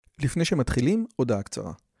לפני שמתחילים, הודעה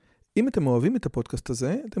קצרה. אם אתם אוהבים את הפודקאסט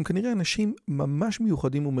הזה, אתם כנראה אנשים ממש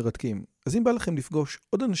מיוחדים ומרתקים. אז אם בא לכם לפגוש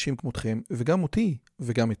עוד אנשים כמותכם, וגם אותי,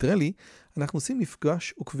 וגם את רלי, אנחנו עושים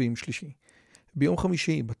מפגש עוקבים שלישי. ביום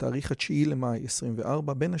חמישי, בתאריך 9 למאי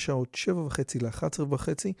 24, בין השעות 7:30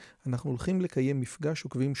 ל-11:30, אנחנו הולכים לקיים מפגש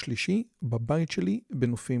עוקבים שלישי בבית שלי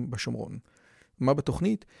בנופים בשומרון. מה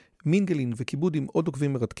בתוכנית? מינגלין וכיבוד עם עוד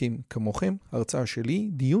עוקבים מרתקים כמוכם, הרצאה שלי,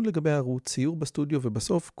 דיון לגבי הערוץ, ציור בסטודיו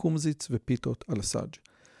ובסוף קומזיץ ופיתות על הסאג'.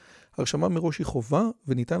 הרשמה מראש היא חובה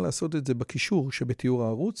וניתן לעשות את זה בקישור שבתיאור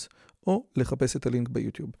הערוץ או לחפש את הלינק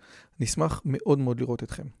ביוטיוב. נשמח מאוד מאוד לראות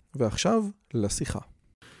אתכם. ועכשיו לשיחה.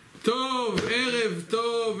 טוב, ערב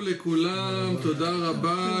טוב לכולם, תודה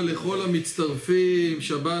רבה לכל המצטרפים,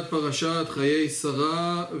 שבת פרשת חיי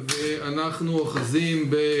שרה, ואנחנו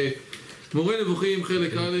אוחזים במורה נבוכים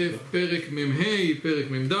חלק א', פרק מ"ה, פרק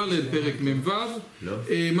מ"ד, פרק מ"ו.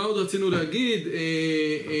 מה עוד רצינו להגיד?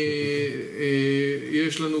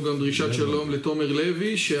 יש לנו גם דרישת שלום לתומר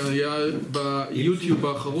לוי, שהיה ביוטיוב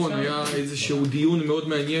האחרון, היה איזשהו דיון מאוד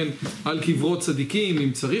מעניין על קברות צדיקים,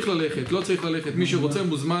 אם צריך ללכת, לא צריך ללכת. מי שרוצה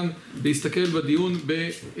מוזמן להסתכל בדיון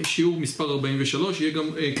בשיעור מספר 43, יהיה גם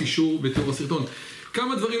קישור בתיאור הסרטון.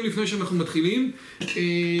 כמה דברים לפני שאנחנו מתחילים.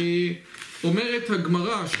 אומרת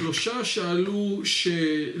הגמרא, 3 שאלו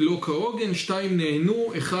שלא כהוגן, 2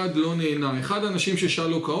 נהנו, 1 לא נהנה. אחד האנשים ששאל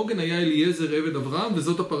לא כהוגן היה אליעזר עבד אברהם,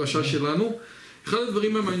 וזאת הפרשה שלנו. אחד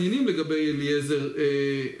הדברים המעניינים לגבי אליעזר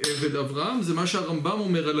עבד אברהם, זה מה שהרמב"ם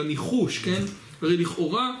אומר על הניחוש, כן? הרי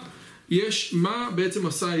לכאורה יש, מה בעצם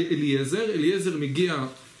עשה אליעזר? אליעזר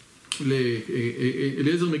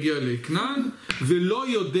מגיע לכנען, ולא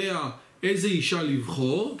יודע איזה אישה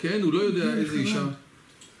לבחור, כן? הוא לא יודע איזה אישה...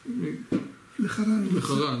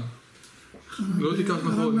 לחרן. לא תיקח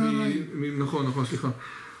נכון, סליחה.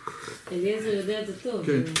 אליעזר יודע את זה טוב.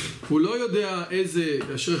 כן. הוא לא יודע איזה,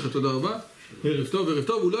 אשריך, תודה רבה. ערב טוב,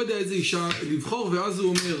 הוא לא יודע איזה אישה לבחור, ואז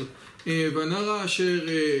הוא אומר, והנערה אשר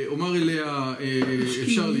אומר אליה,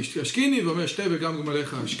 אפשר להשקיני, ואומר שתה וגם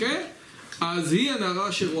גמליך אשקה, אז היא הנערה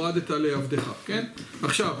אשר הועדת לעבדך, כן?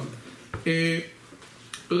 עכשיו,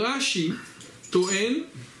 רש"י טוען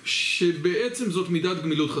שבעצם זאת מידת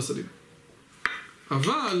גמילות חסדים.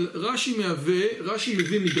 אבל רש"י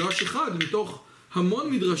מביא מדרש אחד מתוך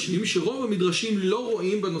המון מדרשים, שרוב המדרשים לא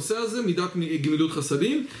רואים בנושא הזה מידת גמילות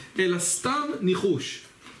חסדים, אלא סתם ניחוש.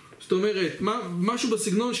 זאת אומרת, משהו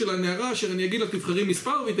בסגנון של הנערה, אשר אני אגיד לה תבחרי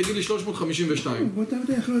מספר, והיא תגיד לי 352. ואתה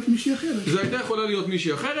הייתה יכולה להיות מישהי אחרת. זה הייתה יכולה להיות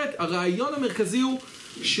מישהי אחרת. הרעיון המרכזי הוא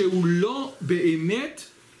שהוא לא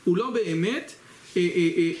באמת,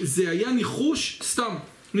 זה היה ניחוש סתם.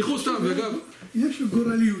 ניחוש סתם, ואגב... יש לו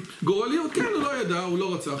גורליות. גורליות, כן, הוא לא ידע, הוא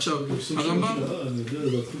לא רצה. עכשיו, הרמב"ם...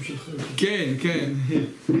 כן,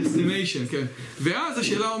 estimation, כן. ואז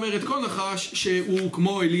השאלה אומרת, כל נחש שהוא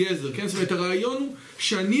כמו אליעזר, כן? זאת אומרת, הרעיון הוא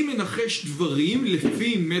שאני מנחש דברים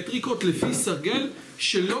לפי מטריקות, לפי סרגל,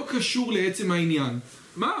 שלא קשור לעצם העניין.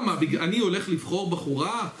 מה, אני הולך לבחור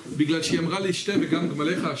בחורה בגלל שהיא אמרה לי שתה וגם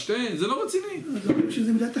גמליך אשתה? זה לא רציני. אז אומרים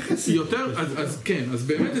שזה מידת החסד. יותר, אז כן, אז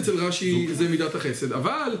באמת אצל רש"י זה מידת החסד.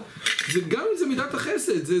 אבל גם אם זה מידת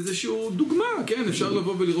החסד, זה איזשהו דוגמה, כן? אפשר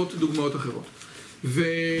לבוא ולראות דוגמאות אחרות.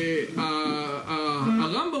 והרמב"ם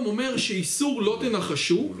אומר שאיסור לא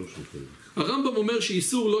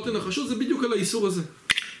תנחשו, זה בדיוק על האיסור הזה.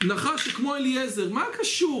 נחש כמו אליעזר, מה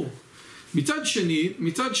קשור? מצד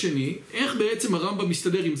שני, איך בעצם הרמב"ם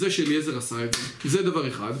מסתדר עם זה שאליעזר עשה את זה? זה דבר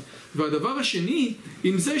אחד. והדבר השני,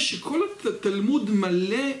 עם זה שכל התלמוד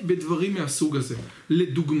מלא בדברים מהסוג הזה.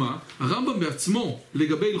 לדוגמה, הרמב"ם בעצמו,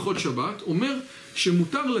 לגבי הלכות שבת, אומר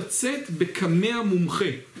שמותר לצאת בקמע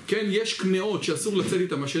מומחה. כן, יש קמעות שאסור לצאת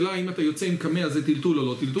איתם. השאלה אם אתה יוצא עם קמע זה טלטול או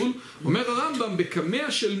לא טלטול. אומר הרמב"ם,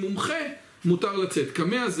 בקמע של מומחה מותר לצאת.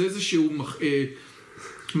 קמע זה איזשהו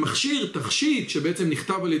מכשיר, תכשיט, שבעצם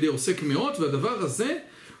נכתב על ידי עוסק מאות, והדבר הזה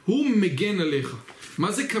הוא מגן עליך.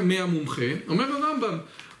 מה זה קמע מומחה? אומר הרמב"ם,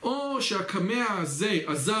 או שהקמע הזה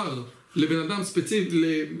עזר לבן אדם ספציפי,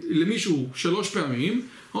 למישהו 3 פעמים,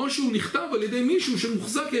 או שהוא נכתב על ידי מישהו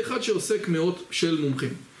שמוחזק כאחד שעוסק מאות של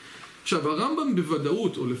מומחים. עכשיו, הרמב"ם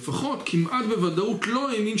בוודאות, או לפחות כמעט בוודאות,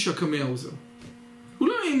 לא האמין שהקמע עוזר. הוא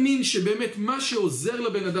לא האמין שבאמת מה שעוזר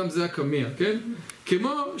לבן אדם זה הקמע, כן?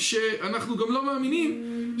 כמו שאנחנו גם לא מאמינים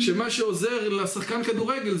שמה שעוזר לשחקן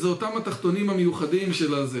כדורגל זה אותם התחתונים המיוחדים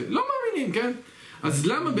של הזה. לא מאמינים, כן? אז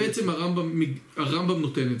למה בעצם הרמב"ם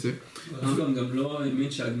נותן את זה? הרמב"ם גם לא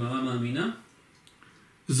האמין שהגמרא מאמינה?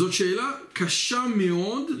 זאת שאלה קשה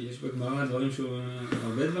מאוד. יש בגמרא דברים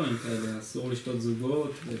הרבה דברים כאלה, אסור לשתות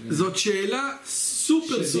זוגות. זאת שאלה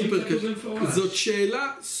סופר סופר קשה. זאת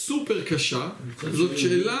שאלה סופר קשה. זאת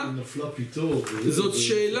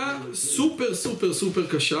שאלה סופר סופר סופר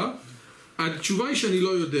קשה. התשובה היא שאני לא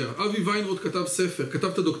יודע. אבי ויינרוט כתב ספר, כתב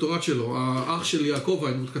את הדוקטורט שלו, האח של יעקב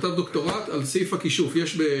ויינרוט, כתב דוקטורט על סעיף הכישוף.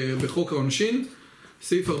 יש בחוק העונשין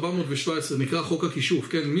סעיף 417, נקרא חוק הכישוף,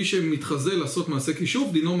 כן? מי שמתחזה לעשות מעשה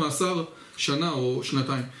כישוף, דינו מאסר שנה או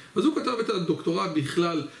שנתיים. אז הוא כתב את הדוקטורט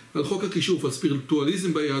בכלל על חוק הכישוף, על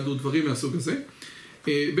ספיריטואליזם ביהדות, דברים מהסוג הזה.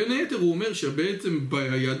 בין היתר הוא אומר שבעצם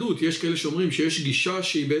ביהדות יש כאלה שאומרים שיש גישה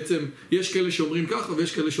שהיא בעצם, יש כאלה שאומרים ככה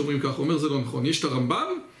ויש כאלה שאומרים ככה. הוא אומר זה לא נכון. יש את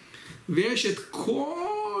הרמב"ם ויש את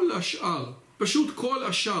כל השאר, פשוט כל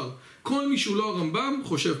השאר. כל מי שהוא לא הרמב"ם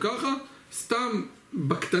חושב ככה, סתם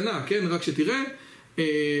בקטנה, כן? רק שתראה,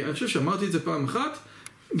 אני חושב שאמרתי את זה פעם אחת,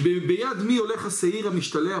 ביד מי הולך השעיר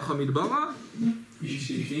המשתלח המדברה?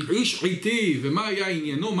 איש עיתי. ומה היה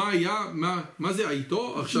עניינו? מה זה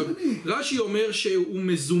איתו? עכשיו, רש"י אומר שהוא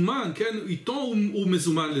מזומן, כן? איתו הוא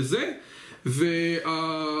מזומן לזה,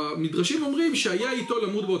 והמדרשים אומרים שהיה איתו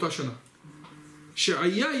למות באותה שנה.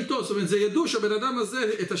 שהיה איתו, זאת אומרת, זה ידוע שהבן אדם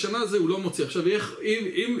הזה, את השנה הזה הוא לא מוציא. עכשיו,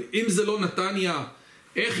 אם זה לא נתניה,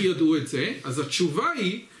 איך ידעו את זה? אז התשובה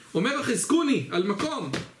היא, אומר החזקוני על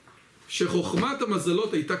מקום שחוכמת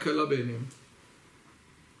המזלות הייתה קלה בעיניהם.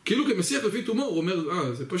 כאילו כמשיח לפי תומו הוא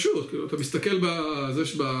אומר, זה פשוט, כאילו אתה מסתכל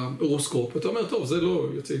באורוסקופ, אתה אומר, טוב, זה לא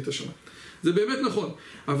יוצא את השנה. זה באמת נכון.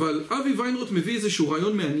 אבל אבי ויינרוט מביא איזשהו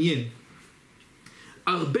רעיון מעניין.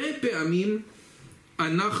 הרבה פעמים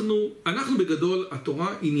אנחנו בגדול,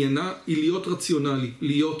 התורה עניינה היא להיות רציונלי,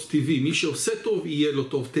 להיות טבעי. מי שעושה טוב יהיה לו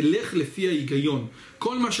טוב. תלך לפי ההיגיון.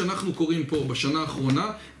 כל מה שאנחנו קוראים פה בשנה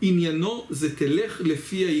האחרונה, עניינו זה תלך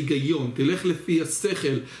לפי ההיגיון, תלך לפי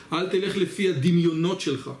השכל, אל תלך לפי הדמיונות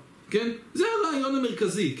שלך, כן? זה הרעיון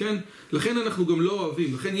המרכזי, כן? לכן אנחנו גם לא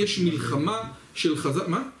אוהבים, לכן יש מלחמה של חזק.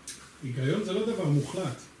 מה? היגיון זה לא דבר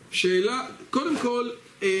מוחלט. שאלה, קודם כל...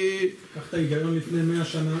 קח את ההיגיון לפני 100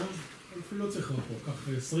 שנה, אפילו לא צריך רחוק,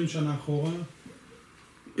 קח 20 שנה אחורה.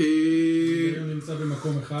 ההיגיון נמצא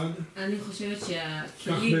במקום אחד. אני חושבת קח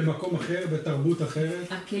שהכלים... במקום אחר, בתרבות אחרת.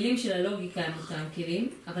 הכלים של הלוגיקה הם אותם כלים,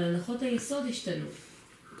 אבל הנחות היסוד השתנו.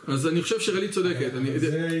 אז אני חושב שרלי צודקת.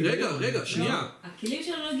 רגע, שנייה. הכלים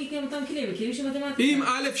של הלוגיקה הם אותם כלים, הכלים של מתמטיקה. אם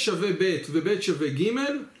א' שווה ב' וב' שווה ג',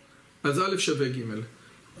 אז א' שווה ג'.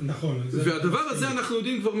 נכון. והדבר הזה אנחנו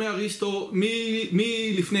יודעים כבר מאריסטו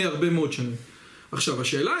מלפני הרבה מאוד שנים. עכשיו,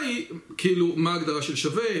 השאלה היא, כאילו, מה ההגדרה של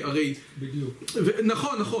שווה? הרי... בדיוק.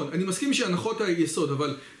 נכון, אני מסכים שהנחות היסוד,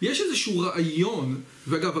 אבל יש איזשהו רעיון,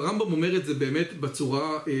 ואגב, הרמב"ם אומר את זה באמת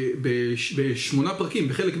בצורה, ב8 פרקים,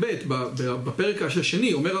 בחלק ב', בפרק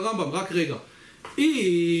השני, אומר הרמב"ם, רק רגע,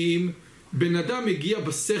 אם בן אדם מגיע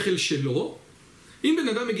בשכל שלו,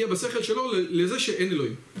 לזה שאין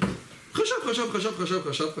אלוהים. חשב,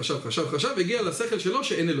 הגיע לשכל שלו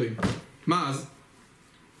שאין אלוהים. מה אז?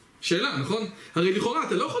 שאלה, נכון? הרי לכאורה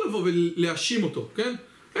אתה לא יכול לבוא ולהאשים אותו, כן?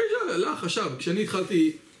 חשב,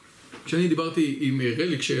 כשאני דיברתי עם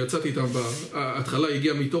רלי, כשיצאתי איתם בהתחלה,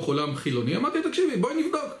 הגיע מתוך עולם חילוני, אמרתי, תקשיבי, בואי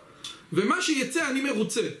נבדוק. ומה שיצא אני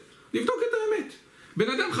מרוצה. לבדוק את האמת. בן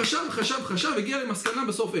אדם חשב, הגיע למסקנה,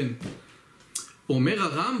 בסוף אין. אומר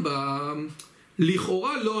הרמב"ם,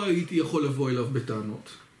 לכאורה לא הייתי יכול לבוא אליו בטענות.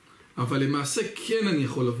 אבל למעשה כן אני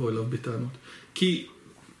יכול לבוא אליו בטענות.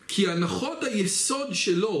 כי הנחות היסוד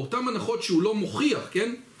שלו, אותם הנחות שהוא לא מוכיח,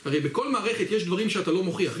 כן? הרי בכל מערכת יש דברים שאתה לא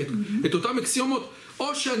מוכיח. את אותם אקסיומות,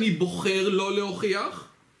 או שאני בוחר לא להוכיח,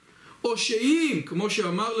 או שאם, כמו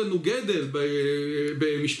שאמר לנו גדל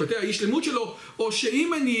במשפטי האיש למות שלו, או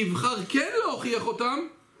שאם אני אבחר כן להוכיח אותם,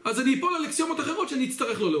 אז אני אפול על אקסיומות אחרות שאני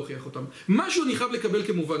אצטרך לא להוכיח אותם. משהו אני חייב לקבל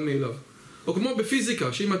כמובן מאליו. או כמו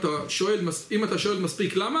בפיזיקה, שאם אתה שואל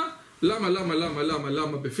מספיק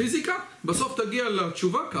למה בפיזיקה, בסוף תגיע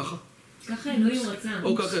לתשובה ככה. ככה אלוהים רצה.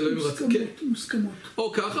 או ככה אלוהים רצה. מוסכמות.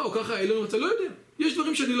 או ככה אלוהים רצה. לא יודע. יש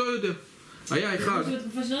דברים שאני לא יודע. היה אחד.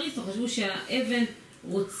 בתקופה של אריסטו חשבו שהאבן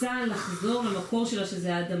רוצה לחזור למקור שלה,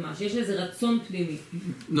 שזה האדמה, שיש לזה רצון פנימי.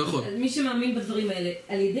 נכון. מי שמאמין בדברים האלה,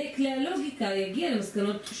 על ידי כלי הלוגיקה יגיע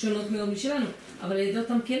למסקנות שונות מאוד משלנו, אבל על ידי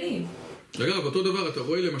אותם כלים. אגב, אותו דבר אתה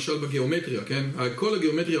רואה למשל בגיאומטריה, כן? כל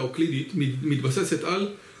הגיאומטריה האוקלידית מתבססת על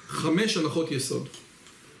 5 הנחות יסוד.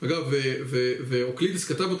 אגב, ואוקלידס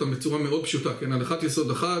כתב אותם בצורה מאוד פשוטה, כן? הנחת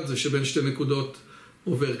יסוד אחת זה שבין 2 נקודות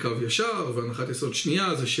עובר קו ישר, והנחת יסוד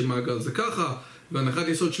שנייה זה שמעגל זה ככה, והנחת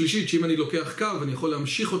יסוד שלישית שאם אני לוקח קו אני יכול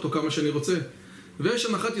להמשיך אותו כמה שאני רוצה. ויש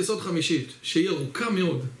הנחת יסוד חמישית שהיא ארוכה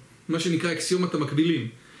מאוד, מה שנקרא אקסיומת המקבילים.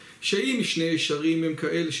 שאם שני ישרים הם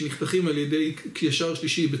כאלה שנחתכים על ידי ישר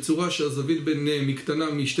שלישי בצורה שהזווית ביניהם היא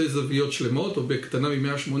קטנה משתי זוויות שלמות או בקטנה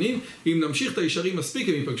מ-180, אם נמשיך את הישרים מספיק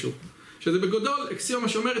הם ייפגשו. שזה בגדול אקסיומה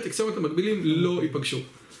שאומרת, אקסיומות המקבילים לא ייפגשו.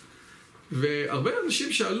 והרבה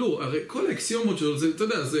אנשים שאלו, הרי כל האקסיומות שלו, זה, אתה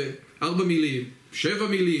יודע, זה 4 מילים, 7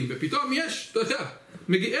 מילים, ופתאום יש, אתה יודע,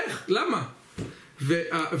 איך? למה?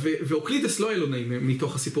 ואוקלידס לא היה לו נעים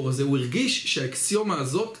מתוך הסיפור הזה, הוא הרגיש שהאקסיומה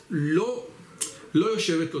הזאת לא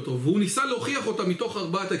יושבת לו טוב, והוא ניסה להוכיח אותה מתוך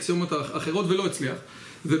 4 האקסיומות האחרות ולא הצליח.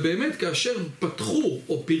 ובאמת כאשר פתחו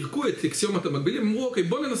או פירקו את אקסיומת המקבילים, אמרו אוקיי,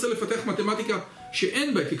 בוא ננסה לפתח מתמטיקה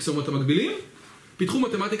שאין בה את אקסיומות המקבילים, פיתחו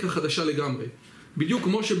מתמטיקה חדשה לגמרי. בדיוק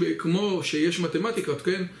כמו שיש מתמטיקה,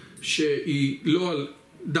 כן, שהיא לא על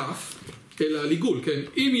דף, אלא על עיגול, כן?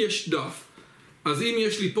 אם יש דף, אז אם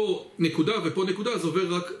יש לי פה נקודה ופה נקודה, אז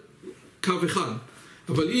עובר רק קו אחד.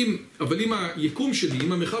 אבל אם היקום שלי,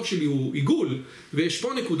 אם המרחב שלי הוא עיגול, ויש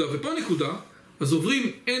פה נקודה ופה נקודה, אז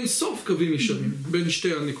עוברים אין סוף קווים ישרים בין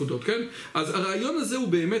שתי הנקודות, כן? אז הרעיון הזה הוא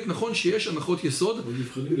באמת נכון שיש הנחות יסוד. אבל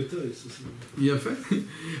נבחנים לטייס. יפה.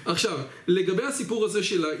 עכשיו, לגבי הסיפור הזה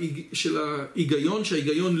של ההיגיון,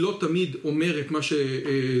 שההיגיון לא תמיד אומר את מה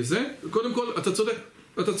שזה, קודם כל,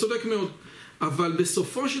 אתה צודק מאוד. אבל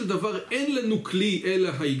בסופו של דבר אין לנו כלי אלא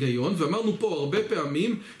ההיגיון, ואמרנו פה הרבה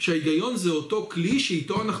פעמים שההיגיון זה אותו כלי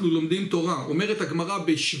שאיתו אנחנו לומדים תורה. אומרת הגמרא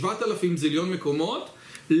ב7,000 זיליון מקומות,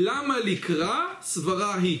 למה לקרא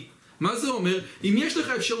סברה היא? מה זה אומר? אם יש לך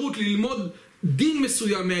אפשרות ללמוד דין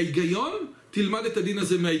מסוים מההיגיון, תלמד את הדין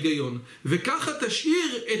הזה מההיגיון. וככה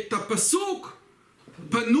תשאיר את הפסוק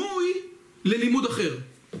פנוי ללימוד אחר.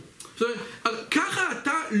 זאת אומרת, ככה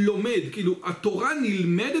אתה לומד, כאילו התורה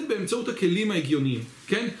נלמדת באמצעות הכלים ההגיוניים,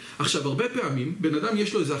 כן? עכשיו, הרבה פעמים בן אדם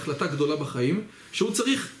יש לו איזו החלטה גדולה בחיים, שהוא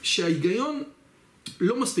צריך שההיגיון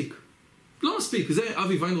לא מספיק. לא מספיק, זה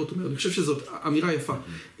אבי ויינרוט אומר, אני חושב שזאת אמירה יפה.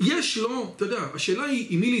 יש לו, אתה יודע, השאלה היא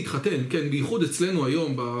עם מי להתחתן, כן, בייחוד אצלנו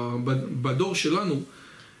היום, בדור שלנו,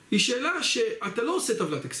 היא שאלה שאתה לא עושה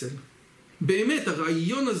טבלת אקסל. באמת,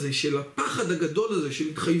 הרעיון הזה של הפחד הגדול הזה, של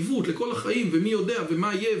התחייבות לכל החיים, ומי יודע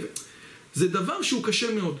ומה יהיה, זה דבר שהוא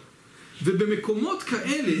קשה מאוד. ובמקומות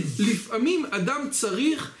כאלה, לפעמים אדם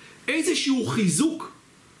צריך איזשהו חיזוק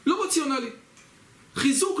לא רציונלי.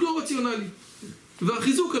 חיזוק לא רציונלי.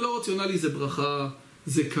 והחיזוק הלא רציונלי זה ברכה,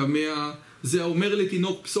 זה קמע, זה אומר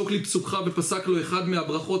לתינוק פסוק לי פסוקך ופסק לו אחד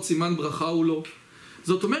מהברכות, סימן ברכה הוא לא.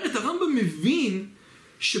 זאת אומרת, הרמב"ם מבין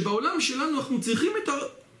שבעולם שלנו אנחנו צריכים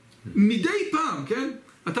מדי פעם, כן?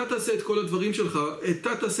 אתה תעשה את כל הדברים שלך,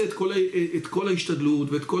 אתה תעשה את כל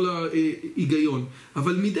ההשתדלות ואת כל ההיגיון.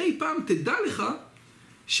 אבל מדי פעם תדע לך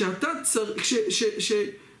שאתה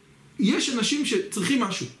שיש אנשים שצריכים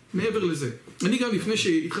משהו מעבר לזה. אני גם לפני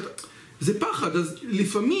זה פחד, אז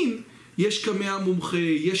לפעמים יש קמע מומחה,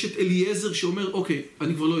 יש את אליעזר שאומר, אוקיי,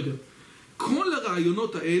 אני כבר לא יודע. כל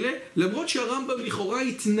הרעיונות האלה, למרות שהרמב"ם לכאורה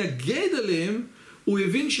התנגד עליהם, הוא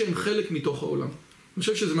הבין שהם חלק מתוך העולם. אני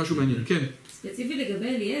חושב שזה משהו מעניין, כן. ספציפי לגבי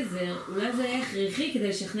אליעזר, אולי זה היה הכרחי כדי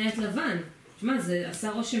לשכנע את לבן. תשמע, זה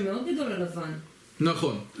עשה רושם מאוד גדול על לבן.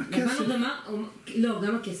 נכון. לבן עוד אמר, לא,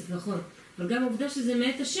 גם הכסף, נכון. אבל גם העובדה שזה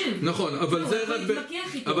מאת השם. נכון, אבל זה רק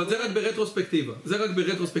ברטרוספקטיבה. זה רק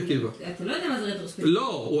ברטרוספקטיבה. אתה לא יודע מה זה רטרוספקטיבה.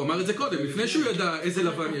 לא, הוא אמר את זה קודם, לפני שהוא ידע איזה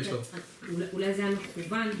לבן יש לו. אולי זה היה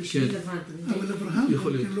מכוון בשביל לבן. אבל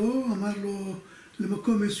אברהם לא אמר לו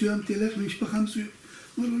למקום מסוים תלך למשפחה מסוים.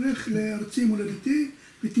 הוא הולך לארצי מולדתי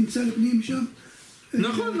ותמצא לבני משם.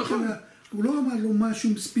 נכון, נכון. הוא לא אמר לו משהו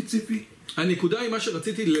ספציפי. הנקודה היא מה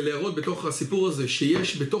שרציתי להראות בתוך הסיפור הזה,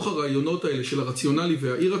 שיש בתוך הרעיונות האלה של הרציונלי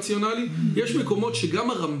והאי-רציונלי, יש מקומות שגם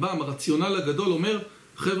הרמב"ם, הרציונל הגדול, אומר,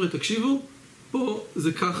 חבר'ה תקשיבו, פה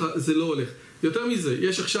זה ככה, זה לא הולך. יותר מזה,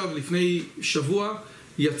 יש עכשיו לפני שבוע,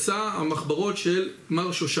 יצא המחברות של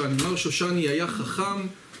מר שושני. מר שושני היה חכם.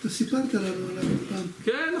 אתה סיפרת לנו עליו פעם.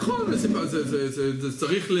 כן, נכון, זה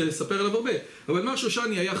צריך לספר עליו הרבה. אבל מר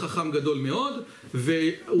שושני היה חכם גדול מאוד,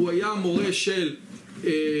 והוא היה מורה של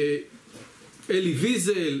אלי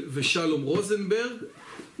ויזל ושלום רוזנברג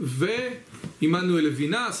ועמנואל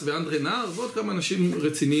לוינס ואנדרי נהר ועוד כמה אנשים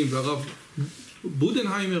רציניים והרב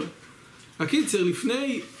בודנהיימר. הקיצר,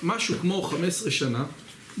 לפני משהו כמו 15 שנה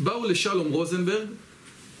באו לשלום רוזנברג,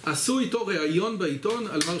 עשו איתו ראיון בעיתון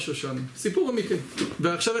על מר שושני, סיפור אמיתי.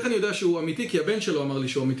 ועכשיו איך אני יודע שהוא אמיתי? כי הבן שלו אמר לי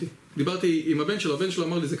שהוא אמיתי. דיברתי עם הבן שלו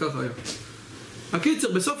אמר לי זה ככה היה.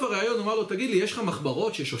 הקיצר, בסוף הראיון הוא אמר לו, תגיד לי, יש לך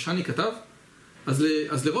מחברות ששושני כתב?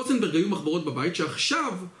 אז לרוזנברג היו מחברות בבית,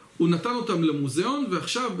 שעכשיו הוא נתן אותם למוזיאון,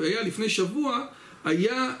 ועכשיו היה לפני שבוע,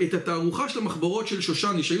 היה את התערוכה של המחברות של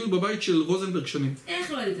שושני, שהיו בבית של רוזנברג שנים.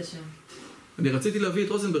 איך לא היית שם? אני רציתי להביא את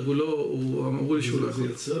רוזנברג, הוא אמרו לי שהוא לא יכול.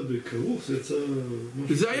 זה יצא בכרוך, זה יצא...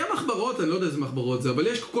 זה היה מחברות, אני לא יודע איזה מחברות זה, אבל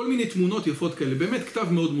יש כל מיני תמונות יפות כאלה, באמת כתב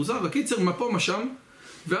מאוד מוזר, הקיצר מפה משם,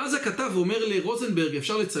 ואז הכתב אומר לרוזנברג,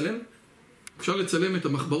 אפשר לצלם? אפשר לצלם את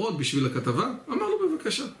המחברות בשביל הכתבה? אמר לו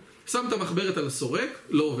בבקשה. שם את המחברת על הסורק,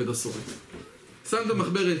 לא עובד הסורק. שם את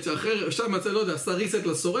המחברת שאחר, שם מצא, לא יודע, עשה ריסט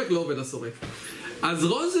לסורק, לא עובד הסורק. אז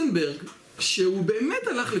רוזנברג, שהוא באמת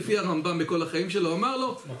הלך לפי הרמב"ם בכל החיים שלו, אמר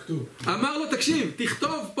לו, תקשיב,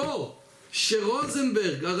 תכתוב פה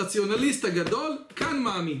שרוזנברג, הרציונליסט הגדול, כאן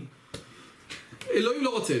מאמין. אלוהים לא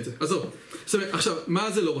רוצה את זה, עזוב. עכשיו,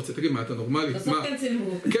 מה זה לא רוצה? תגיד, מה אתה נורמלי? בסוף כן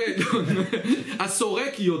צילמו. כן,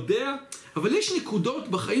 הסורק יודע, אבל יש נקודות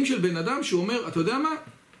בחיים של בן אדם שהוא אומר, אתה יודע מה?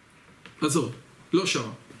 עזוב, לא שם,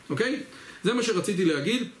 אוקיי? זה מה שרציתי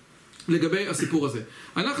להגיד לגבי הסיפור הזה.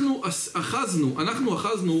 אנחנו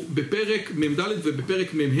אחזנו בפרק מ"ד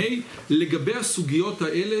ובפרק מ"ה לגבי הסוגיות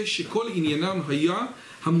האלה שכל עניינם היה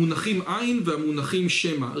המונחים עין והמונחים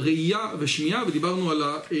שמע, ראייה ושמיעה, ודיברנו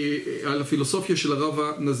על הפילוסופיה של הרב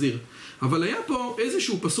הנזיר. אבל היה פה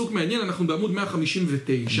איזשהו פסוק מעניין, אנחנו בעמוד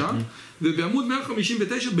 159, ובעמוד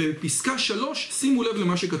 159 בפסקה 3, שימו לב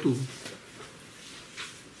למה שכתוב.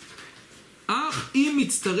 אך אם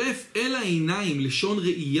מצטרף אל העיניים לשון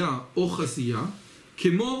ראייה או חזייה,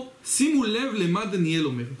 כמו, שימו לב למה דניאל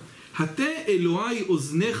אומר, הטה אלוהי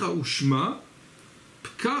אוזניך ושמע,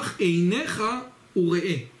 פקח עיניך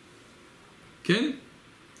וראה. כן?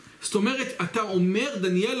 זאת אומרת, אתה אומר,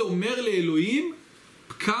 דניאל אומר לאלוהים,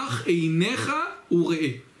 פקח עיניך וראה.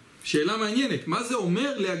 שאלה מעניינת, מה זה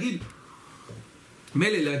אומר להגיד?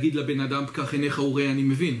 מילא להגיד לבן אדם פקח עיניך וראה, אני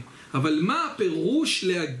מבין. אבל מה הפירוש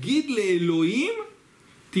להגיד לאלוהים,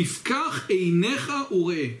 תפקח עיניך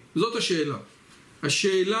וראה? זאת השאלה.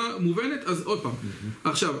 השאלה מובנת? אז עוד פעם.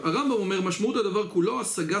 עכשיו, הרמב"ם אומר, משמעות הדבר כולו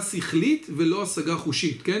השגה שכלית ולא השגה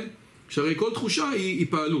חושית, כן? שהרי כל תחושה היא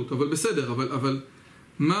פעלות, אבל בסדר, אבל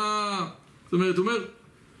מה... זאת אומרת, הוא אומר,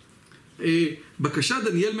 בקשה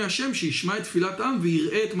דניאל מהשם שישמע את תפילת העם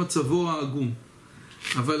ויראה את מצבו העגום.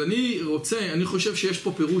 אבל אני חושב שיש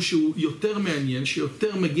פה פירוש שהוא יותר מעניין,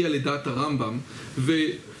 שיותר מגיע לדעת הרמב"ם,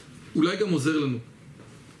 ואולי גם עוזר לנו.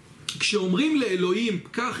 כשאומרים לאלוהים,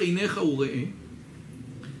 פקח עיניך וראה,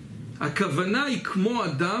 הכוונה היא כמו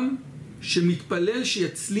אדם שמתפלל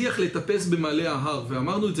שיצליח לטפס במעלה ההר,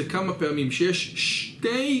 ואמרנו את זה כמה פעמים, שיש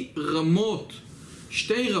שתי רמות,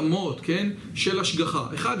 כן, של השגחה.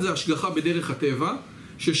 אחד זה השגחה בדרך הטבע,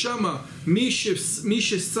 ששם מי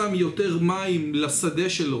ששם יותר מים לשדה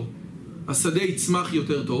שלו, השדה יצמח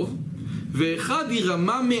יותר טוב, ואחד היא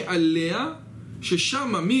רמה מעליה,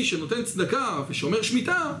 ששם מי שנותן צדקה ושומר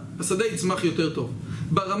שמיטה, השדה יצמח יותר טוב.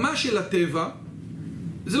 ברמה של הטבע,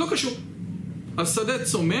 זה לא קשור. השדה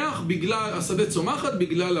צומחת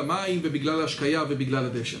בגלל המים ובגלל ההשקיה ובגלל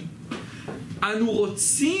הדשן. אנו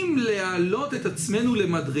רוצים להעלות את עצמנו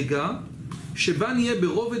למדרגה שבה נהיה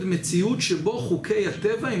ברובד מציאות שבו חוקי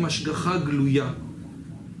הטבע הם השגחה גלויה.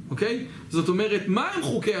 אוקיי? זאת אומרת, מה הם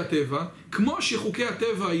חוקי הטבע? כמו שחוקי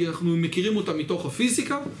הטבע, אנחנו מכירים אותם מתוך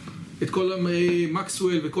הפיזיקה, את כל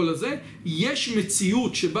מקסוול וכל הזה, יש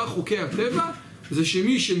מציאות שבה חוקי הטבע זה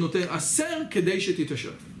שמי שנותן אסר כדי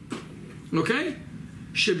שתתעשר. אוקיי?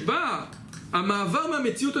 שבה המעבר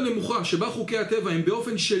מהמציאות הנמוכה, שבה חוקי הטבע הם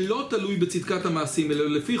באופן שלא תלוי בצדקת המעשים, אלא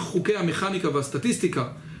לפי חוקי המכניקה והסטטיסטיקה,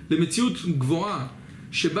 למציאות גבוהה,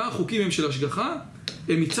 שבה החוקים הם של השגחה,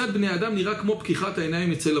 הם מצד בני אדם נראה כמו פקיחת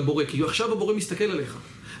העיניים אצל הבורא, כי עכשיו הבורא מסתכל עליך.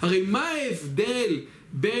 הרי מה ההבדל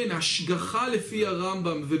בין השגחה לפי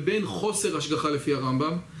הרמב"ם ובין חוסר השגחה לפי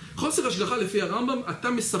הרמב"ם? חוסר השגחה לפי הרמב"ם, אתה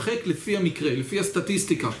משחק לפי המקרה, לפי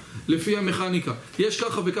הסטטיסטיקה, לפי המכניקה. יש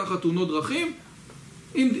ככה וככה תאונות דרכים,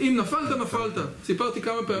 אם נפלת, נפלת. סיפרתי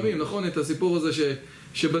כמה פעמים, נכון, את הסיפור הזה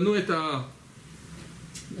שבנו את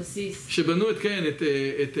בסיס. שבנו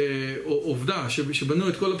את עובדה, שבנו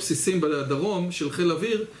את כל הבסיסים בדרום של חיל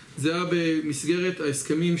אוויר, זה היה במסגרת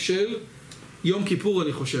ההסכמים של יום כיפור,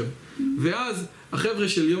 אני חושב. ואז החבר'ה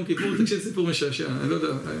של יום כיפור, תקשיב סיפור משעשע, אני לא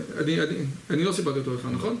יודע, אני לא סיפרתי אותו לך,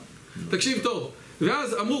 נכון? תקשיב טוב.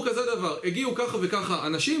 ואז אמרו כזה דבר, הגיעו ככה וככה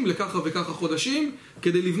אנשים לככה וככה חודשים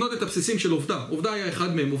כדי לבנות את הבסיסים של עובדה. עובדה היה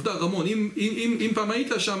אחד מהם, עובדה רמון. אם פעם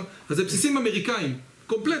היית שם, אז זה בסיסים אמריקאים,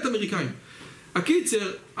 קומפלט אמריקאים.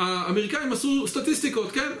 הקיצר, האמריקאים עשו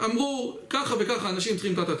סטטיסטיקות, כן? אמרו ככה וככה אנשים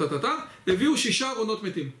צריכים טה, הביאו 6 ארונות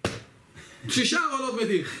מתים. 6 ארונות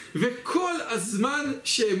מתים. וכל הזמן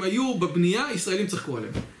שהם היו בבנייה, ישראלים צחקו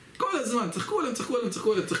עליהם. כל הזמן,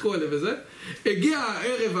 צחקו עליהם וזה. הגיע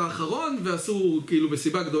הערב האחרון ועשו כאילו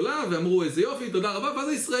מסיבה גדולה ואמרו איזה יופי, תודה רבה, ואז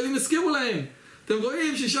הישראלים הסכימו להם. אתם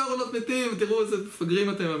רואים 6 ארונות מתים, תראו איזה מפגרים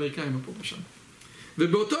אתם האמריקאים פה ושם.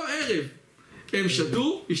 ובאותו ערב הם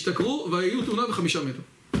שתו, השתכרו, והיו תאונה ו5 מתו.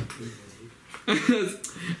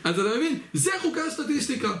 אז אתה מבין? זה חוקי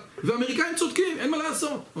הסטטיסטיקה. והאמריקאים צודקים, אין מה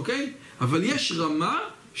לעשות, אוקיי? אבל יש רמה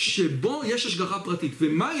שבו יש השגחה פרטית.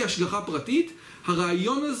 ומהי השגחה פרטית?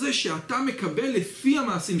 הרעיון הזה שאתה מקבל לפי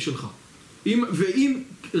המעשים שלך. ואם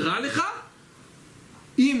רע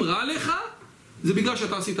לך, זה בגלל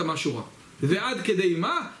שאתה עשית משהו רע. ועד כדי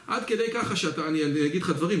מה? עד כדי ככה שאתה, אני אגיד לך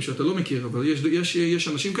דברים שאתה לא מכיר, אבל יש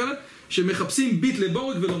אנשים כאלה שמחפשים ביט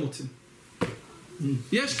לבורג ולא מוצאים.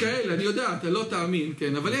 יש כאלה, אני יודע, אתה לא תאמין,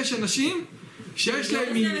 כן, אבל יש אנשים שיש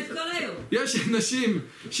להם... יש אנשים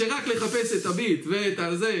שרק לחפש את הביט ואת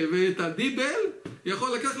הזה ואת הדיבל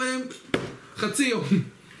יכול לקח להם חצי יום.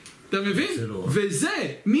 אתה מבין?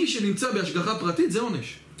 וזה, מי שנמצא בהשגחה פרטית זה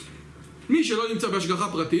עונש. מי שלא נמצא בהשגחה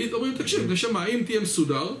פרטית, אומרים, תקשיב, נשמה, אם תהיה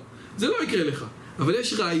מסודר, זה לא יקרה לך. אבל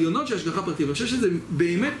יש רעיונות של השגחה פרטית, ואני חושב שזה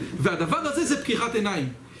באמת, והדבר הזה זה פקיחת עיניים.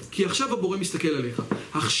 כי עכשיו הבורא מסתכל עליך.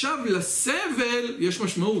 עכשיו לסבל יש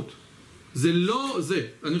משמעות. זה לא זה.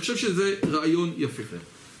 אני חושב שזה רעיון יפה.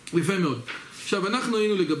 יפה מאוד. עכשיו, אנחנו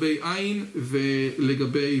היינו לגבי עין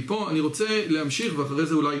ולגבי פה. אני רוצה להמשיך, ואחרי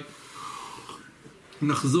זה אולי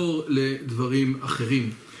נחזור לדברים אחרים.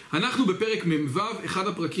 אנחנו בפרק מ"ו, אחד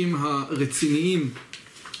הפרקים הרציניים,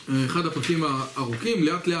 אחד הפרקים הארוכים.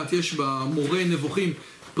 לאט לאט יש במורה נבוכים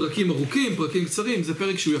פרקים ארוכים, פרקים קצרים. זה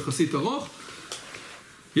פרק שהוא יחסית ארוך.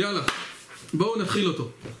 יאללה, בואו נתחיל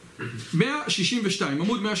אותו. 162,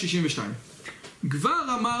 עמוד 162. כבר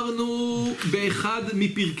אמרנו באחד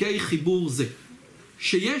מפרקי חיבור זה,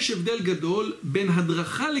 שיש הבדל גדול בין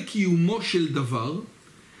הדרכה לקיומו של דבר,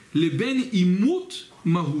 לבין אימות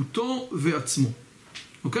מהותו ועצמו.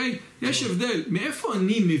 אוקיי? יש הבדל. מאיפה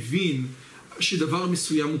אני מבין שדבר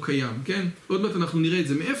מסוים הוא קיים, כן? עוד מעט אנחנו נראה את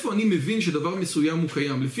זה. מאיפה אני מבין שדבר מסוים הוא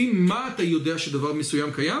קיים? לפי מה אתה יודע שדבר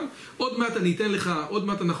מסוים קיים? עוד מעט אני אתן לך, עוד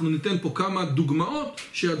מעט אנחנו ניתן פה כמה דוגמאות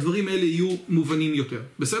שהדברים האלה יהיו מובנים יותר.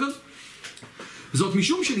 בסדר? זאת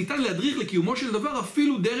משום שניתן להדריך לקיומו של דבר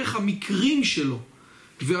אפילו דרך המקרים שלו,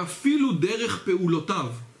 ואפילו דרך פעולותיו,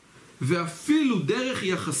 ואפילו דרך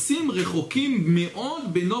יחסים רחוקים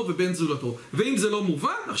מאוד בינו ובין זולתו. ואם זה לא מובן,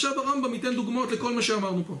 עכשיו הרמב"ם ייתן דוגמאות לכל מה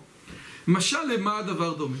שאמרנו פה. משל למה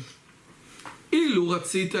הדבר דומה? אילו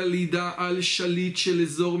רצית לידע על שליט של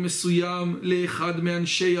אזור מסוים לאחד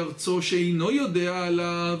מאנשי ארצו שאינו יודע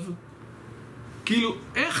עליו, כאילו,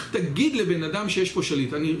 איך תגיד לבן אדם שיש פה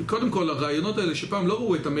שליט? קודם כל, הרעיונות האלה שפעם לא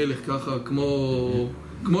ראו את המלך ככה,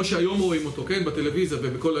 כמו שהיום רואים אותו, כן? בטלוויזיה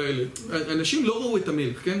ובכל האלה. אנשים לא ראו את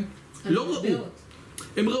המלך, כן? לא ראו.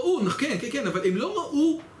 הם ראו, כן, כן, כן, אבל הם לא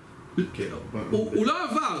ראו. הוא לא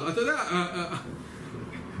עבר, אתה יודע,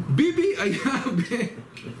 ביבי היה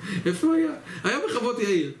איפה הוא היה? היה בחוות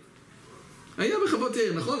יאיר. היה בחוות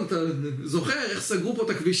יאיר, נכון? אתה זוכר איך סגרו פה את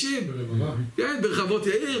הכבישים? ברבבה. כן, ברחבות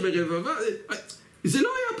יאיר, ברבבה. זה לא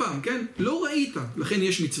היה פעם, כן? לא ראית. לכן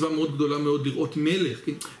יש מצווה מאוד גדולה מאוד לראות מלך,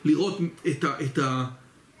 כן? לראות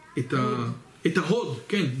את ההוד,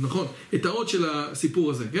 כן, נכון. את ההוד של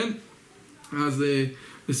הסיפור הזה, כן? אז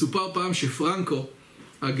מסופר פעם שפרנקו,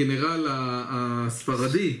 הגנרל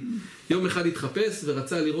הספרדי, יום אחד התחפש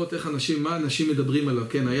ורצה לראות איך אנשים, מה אנשים מדברים עליו,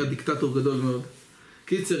 כן? היה דיקטטור גדול מאוד.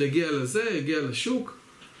 קיצר הגיע לזה, הגיע לשוק,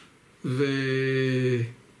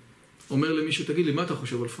 ואומר למישהו, תגיד לי, מה אתה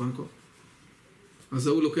חושב על פרנקו? אז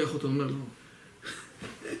הוא לוקח אותו, אומר לו,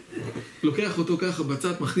 לוקח אותו ככה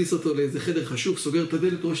בצד, מכניס אותו לאיזה חדר חשוך, סוגר את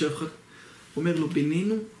הדלת, רואה שאף אחד, אומר לו,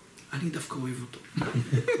 בינינו, אני דווקא אוהב אותו.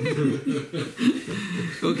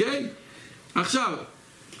 אוקיי? עכשיו,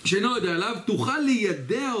 שאינו יודע עליו, תוכל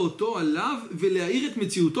לידע אותו עליו ולהאיר את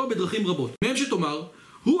מציאותו בדרכים רבות. מהם שתאמר,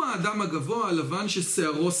 הוא האדם הגבוה הלבן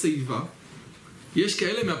ששערו שיבה. יש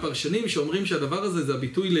כאלה מהפרשנים שאומרים שהדבר הזה זה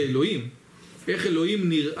הביטוי לאלוהים. איך אלוהים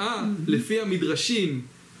נראה לפי המדרשים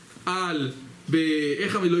על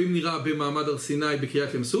איך אלוהים נראה במעמד הר סיני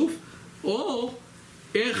בקריאת ים סוף, או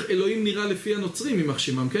איך אלוהים נראה לפי הנוצרים עם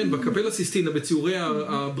מחשימם, כן? בקפלה סיסטינה, בציורי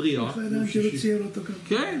הבריאה. האדם שצייר אותו כאן.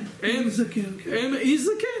 כן. איש זקן, כן. איש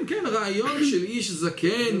זקן, כן. הרעיון של איש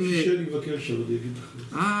זקן. אפשר לבקר שלו, אני אגיד לך.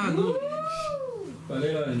 נו.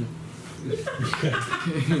 פעלה עלינו.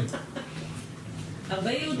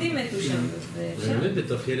 הרבה יהודים מתו שם. באמת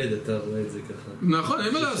בתוך ילד אתה רואה את זה ככה. נכון,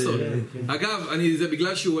 אין מה לעשות. אגב, זה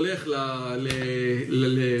בגלל שהוא הולך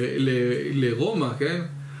לרומא, כן?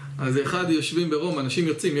 אז אחד יושבים ברומא, אנשים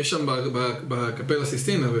יוצאים, יש שם בקפלה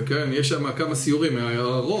סיסטינה, וכן, יש שם כמה סיורים,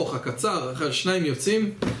 הארוך, הקצר, שניים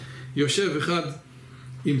יוצאים, יושב אחד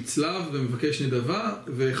עם צלב ומבקש נדבה,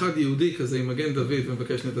 ואחד יהודי כזה עם מגן דוד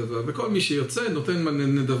ומבקש נדבה. וכל מי שיוצא נותן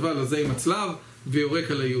נדבה לזה עם הצלב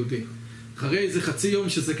ויורק על היהודי. אחרי איזה חצי יום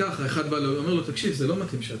שזה ככה, אחד בא לו, אומר לו, תקשיב, זה לא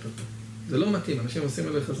מתאים שאתה פה. זה לא מתאים, אנשים עושים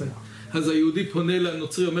עליך זה. אז היהודי פונה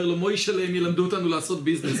לנוצרי, אומר לו, מוי שלהם ילמדו אותנו לעשות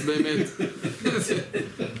ביזנס, באמת.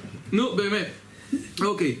 נו, באמת.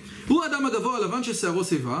 אוקיי. הוא האדם הגבוה הלבן ששערו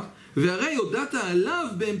שיבה, והרי הודעת עליו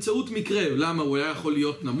באמצעות מקרה. למה? הוא היה יכול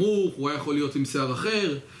להיות נמוך, הוא היה יכול להיות עם שיער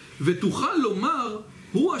אחר, ותוכל לומר,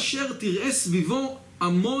 הוא אשר תראה סביבו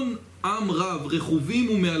המון עם רב, רכובים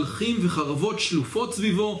ומהלכים וחרבות שלופות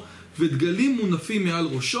סביבו, ודגלים מונפים מעל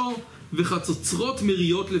ראשו, וחצוצרות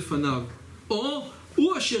מריות לפניו. או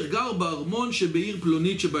הוא אשר גר בארמון שבעיר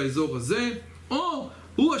פלונית שבאזור הזה, או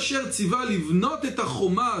הוא אשר ציווה לבנות את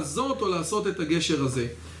החומה הזאת או לעשות את הגשר הזה.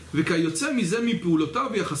 וכיוצא מזה מפעולותיו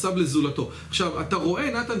ויחסיו לזולתו. עכשיו, אתה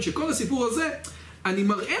רואה, נתן, שכל הסיפור הזה, אני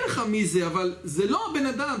מראה לך מי זה, אבל זה לא הבן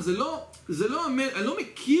אדם, אני לא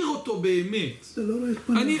מכיר אותו באמת. אתה לא רואה את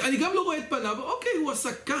פניו. אני גם לא רואה את פניו, אוקיי, הוא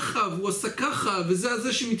עשה ככה, והוא עשה ככה, וזה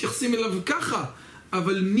הזה שמתייחסים אליו ככה.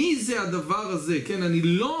 אבל מי זה הדבר הזה? כן,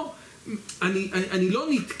 אני לא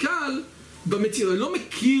נתקל במציאות, אני לא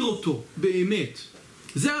מכיר אותו באמת.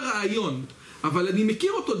 זה הרעיון. אבל אני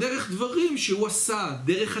מכיר אותו דרך דברים שהוא עשה,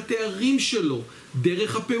 דרך התארים שלו,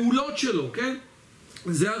 דרך הפעולות שלו, כן?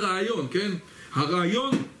 זה הרעיון, כן?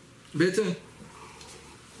 הרעיון בעצם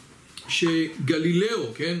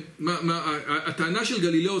שגלילאו, כן? הטענה של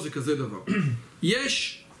גלילאו זה כזה דבר.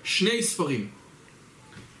 יש שני ספרים.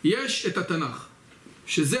 יש את התנ"ך,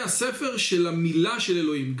 שזה הספר של המילה של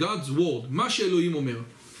אלוהים, God's Word, מה שאלוהים אומר.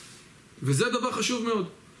 וזה דבר חשוב מאוד.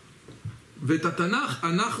 ואת התנ"ך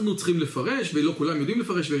אנחנו צריכים לפרש, ולא כולם יודעים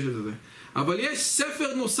לפרש ויש את זה. אבל יש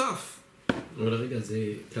ספר נוסף. אבל רגע, זה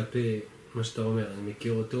כלפי מה שאתה אומר, אני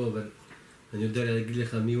מכיר אותו, אבל אני יודע להגיד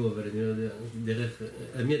לך מי הוא, אבל אני לא יודע דרך,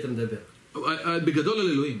 על מי אתה מדבר? בגדול על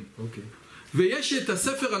אלוהים. אוקיי. ויש את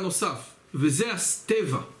הספר הנוסף, וזה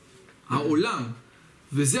הטבע, העולם,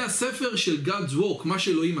 וזה הספר של God's Work, מה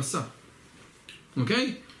שאלוהים עשה.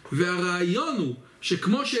 אוקיי? והרעיון הוא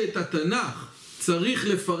שכמו שאת התנ"ך צריך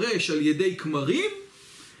לפרש על ידי כמרים,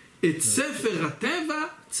 את ספר הטבע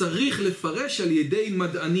צריך לפרש על ידי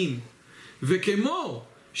מדענים. וכמו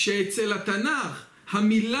שאצל התנ"ך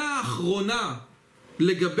המילה האחרונה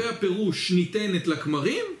לגבי הפירוש ניתנת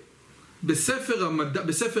לכמרים,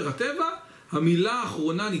 בספר הטבע המילה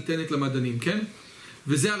האחרונה ניתנת למדענים, כן?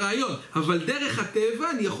 וזה הרעיון. אבל דרך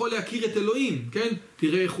הטבע אני יכול להכיר את אלוהים, כן?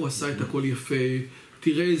 תראה איך הוא עשה את הכל יפה,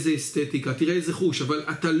 תראה איזה אסתטיקה, תראה איזה חוש, אבל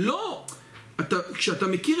אתה לא... כשאתה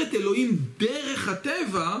מכיר את אלוהים דרך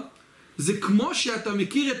הטבע, זה כמו שאתה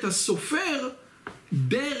מכיר את הסופר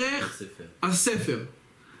דרך הספר.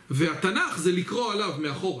 והתנ"ך זה לקרוא עליו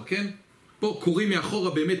מאחורה, כן? פה קוראים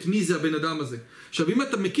מאחורה באמת מי זה הבן אדם הזה. עכשיו, אם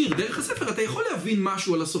אתה מכיר דרך הספר, אתה יכול להבין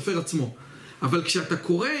משהו על הסופר עצמו. אבל כשאתה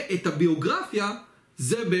קורא את הביוגרפיה,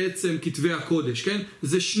 זה בעצם כתבי הקודש, כן?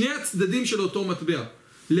 זה שני הצדדים של אותו מטבע.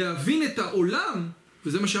 להבין את העולם,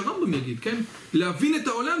 וזה מה שהרמב"ם יגיד, כן? להבין את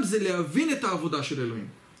העולם זה להבין את העבודה של אלוהים,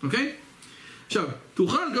 אוקיי? עכשיו,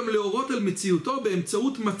 תוכל גם להורות על מציאותו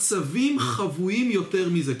באמצעות מצבים חבויים יותר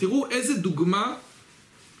מזה. תראו איזה דוגמה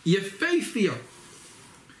יפהפייה.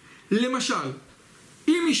 למשל,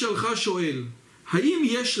 אם ישאלך שואל, האם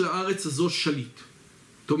יש לארץ הזו שליט?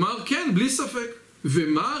 תאמר כן, בלי ספק.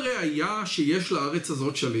 ומה הראיה שיש לארץ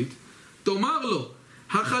הזאת שליט? תאמר לו,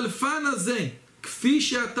 החלפן הזה, כפי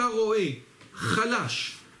שאתה רואה,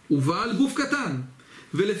 חלש ובעל גוף קטן,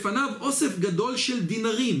 ולפניו אוסף גדול של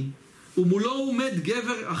דינרים, ומולו עומד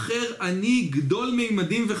גבר אחר עני גדול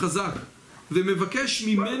מימדים וחזק, ומבקש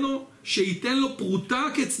ממנו שייתן לו פרוטה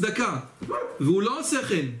כצדקה, והוא לא עושה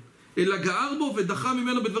כן, אלא גער בו ודחה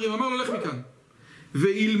ממנו בדברים. אמר לו, לך מכאן.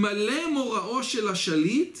 ואלמלא מוראו של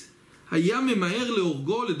השליט, היה ממהר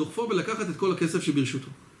להורגו, לדוחפו ולקחת את כל הכסף שברשותו.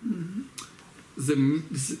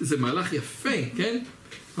 זה מהלך יפה, כן?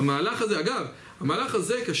 המהלך הזה, אגב, המהלך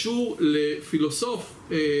הזה קשור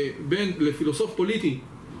לפילוסוף פוליטי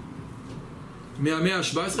מהמאה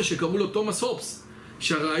ה-17 שקראו לו תומאס הובס,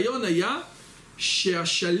 שהרעיון היה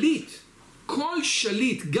שהשליט, כל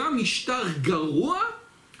שליט, גם משטר גרוע,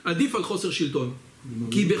 עדיף על חוסר שלטון.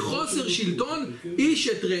 כי בחוסר שלטון איש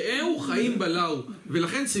את רעהו חיים בלעו.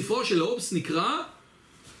 ולכן ספרו של הובס נקרא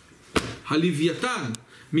הלוויתן,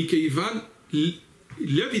 מכיוון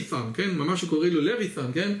לוויתן, כן? ממש הוא קורא לו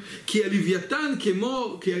לוויתן, כן? כי הלוויתן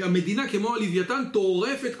כי המדינה כמו הלוויתן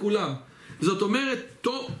תורף את כולם. זאת אומרת,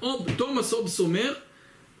 תומאס הובס אומר,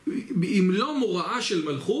 אם לא מוראה של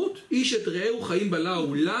מלכות, איש את רעהו חיים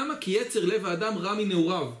בלעו. למה? כי יצר לב האדם רע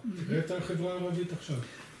מנעוריו. תראה את החברה הערבית עכשיו.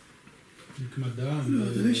 נקמדה. לא,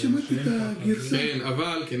 אז אני שמעתי את הגרסה. כן,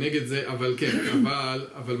 אבל כנגד זה,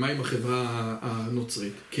 אבל מה עם החברה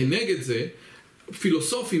הנוצרית? כנגד זה,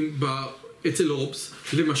 פילוסופים אצל הובס,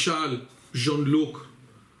 למשל ז'ון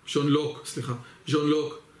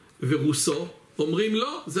לוק ורוסו, אומרים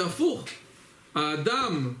לא, זה הפוך.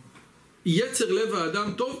 האדם, יצר לב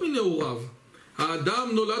האדם טוב מנעוריו. האדם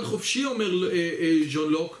נולד חופשי, אומר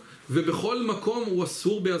ג'ון לוק, ובכל מקום הוא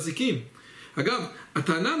אסור באזיקים. אגב,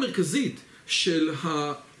 הטענה המרכזית של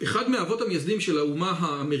אחד מהאבות המייסדים של האומה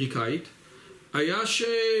האמריקאית היה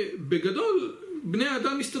שבגדול בני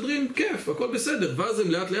האדם מסתדרים כיף, הכל בסדר, ואז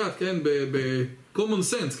הם לאט לאט, כן, ב-common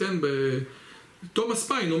sense, כן, תומאס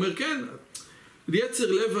פיין אומר, כן,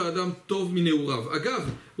 יצר לב האדם טוב מנעוריו. אגב,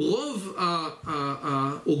 רוב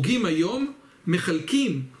ההוגים היום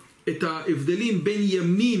מחלקים את ההבדלים בין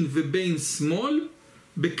ימין ובין שמאל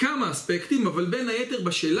בכמה אספקטים, אבל בין היתר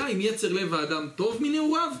בשאלה אם יצר לב האדם טוב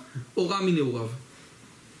מנעוריו או רע מנעוריו.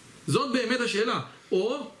 זאת באמת השאלה.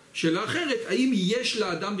 או שאלה אחרת, האם יש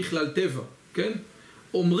לאדם בכלל טבע, כן?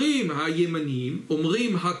 אומרים הימניים,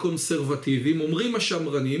 אומרים הקונסרבטיביים, אומרים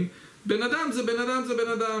השמרנים, בן אדם זה בן אדם זה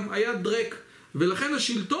בן אדם, היה דרק. ולכן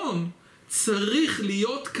השלטון צריך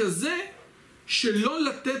להיות כזה שלא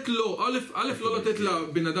לתת לו, א', לא לתת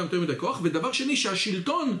לבן אדם יותר מדי כוח, ודבר שני,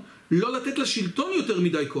 שהשלטון, לא לתת לשלטון יותר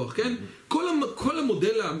מדי כוח, כן? כל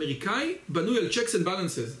המודל האמריקאי בנוי על checks and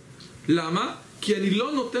balances. למה? כי אני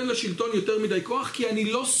לא נותן לשלטון יותר מדי כוח, כי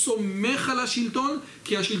אני לא סומך על השלטון,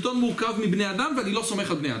 כי השלטון מורכב מבני אדם, ואני לא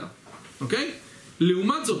סומך על בני אדם. אוקיי?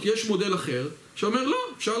 לעומת זאת, יש מודל אחר, שאומר, לא,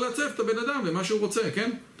 אפשר לעצב את הבן אדם למה שהוא רוצה,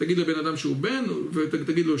 כן? תגיד לבן אדם שהוא בן,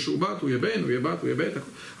 ותגיד לו שהוא בת, הוא יהיה בן, הוא יהיה בת, הוא יהיה בת,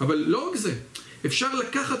 אבל לא רק זה. אפשר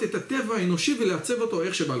לקחת את הטבע האנושי ולעצב אותו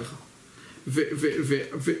איך שבא לך.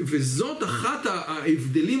 וזאת אחת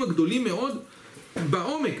ההבדלים הגדולים מאוד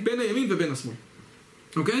בעומק בין הימין ובין השמאל.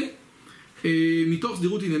 אוקיי? מתוך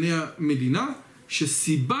סדירות ענייני המדינה,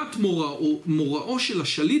 שסיבת מוראו של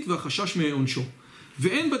השליט והחשש מעונשו.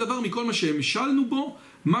 ואין בדבר מכל מה שמשלנו בו,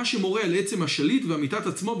 מה שמורה על עצם השליט ואמיתת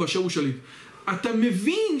עצמו באשר הוא שליט. אתה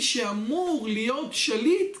מבין שאמור להיות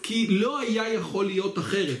שליט כי לא היה יכול להיות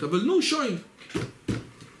אחרת. אבל נו, שוין,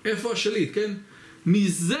 איפה השליט, כן?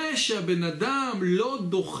 מזה שהבן אדם לא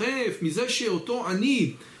דוחף, מזה שאותו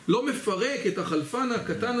אני לא מפרק את החלפן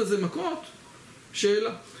הקטן הזה מכות,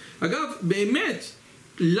 שאלה. אגב, באמת,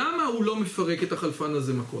 למה הוא לא מפרק את החלפן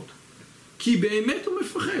הזה מכות? כי באמת הוא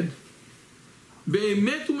מפחד.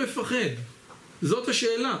 באמת הוא מפחד. זאת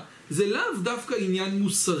השאלה. זה לאו דווקא עניין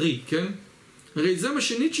מוסרי, כן? הרי זה מה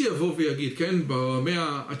שניטשה יבוא ויגיד, כן? במאה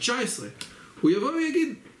ה-19. הוא יבוא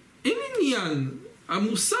ויגיד, אין עניין,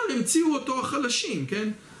 המוסר המציאו אותו החלשים, כן?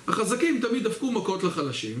 החזקים תמיד דפקו מכות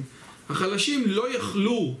לחלשים. החלשים לא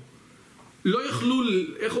יכלו,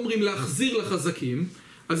 איך אומרים, להחזיר לחזקים.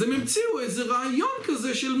 אז הם המציאו איזה רעיון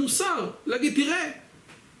כזה של מוסר. להגיד, תראה,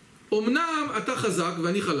 אמנם אתה חזק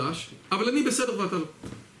ואני חלש, אבל אני בסדר ואתה לא.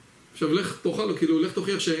 עכשיו, לך תאכל לו, כאילו, לך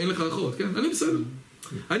תוכיח שאין לך אחות, כן? אני בסדר.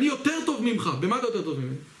 אני יותר טוב ממך. במה אתה יותר טוב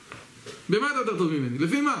ממני? במה אתה יותר טוב ממני?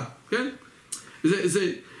 לפי מה? כן?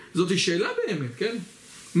 זאת שאלה באמת, כן?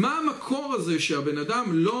 מה המקור הזה שהבן אדם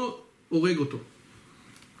לא הורג אותו?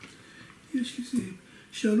 יש לי זה.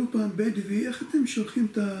 שאלו פעם בדואי, איך אתם שולחים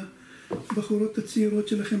את הבחורות הצעירות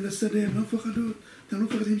שלכם לשדה? הן לא מפחדות? אתם לא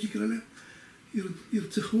מפחדים שיקרה להם?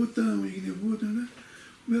 ירצחו אותם או יגנבו אותם?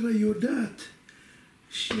 הוא אומר, היא יודעת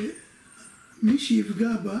שמי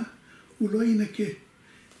שיפגע בה הוא לא ינקה.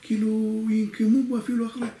 כאילו ינקמו בו אפילו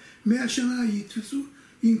אחרי 100 שנה יתפסו,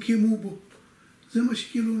 ינקמו בו. זה מה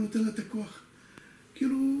שכאילו נותן לה את הכוח.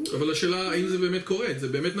 כאילו... אבל השאלה, האם זה באמת קורה? זה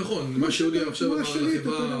באמת נכון. מה שיהודי עכשיו אמר על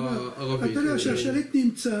החברה הערבית. אתה יודע שהשליט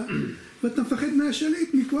נמצא, ואתה מפחד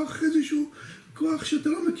מהשליט מכוח איזשהו כוח שאתה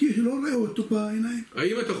לא מכיר, שלא רואה אותו בעיניים.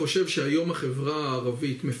 האם אתה חושב שהיום החברה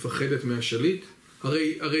הערבית מפחדת מהשליט?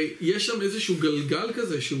 הרי יש שם איזשהו גלגל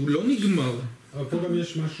כזה שהוא לא נגמר. אבל פה גם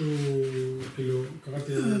יש משהו, כאילו,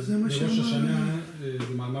 קראתי בראש השנה,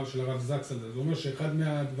 זה מאמר של הרב זקס על זה. זה אומר שאחד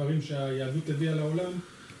מהדברים שהיהדות הביאה לעולם,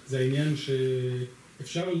 זה העניין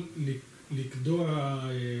שאפשר לקדוע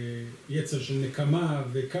יצר של נקמה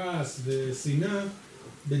וכעס ושנאה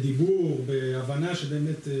בדיבור, בהבנה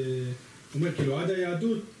שבאמת, הוא אומר, כאילו, עד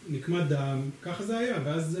היהדות נקמת דם, ככה זה היה,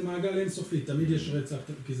 ואז זה מעגל אינסופי, תמיד יש רצח,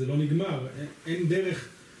 כי זה לא נגמר, אין דרך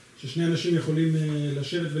ששני אנשים יכולים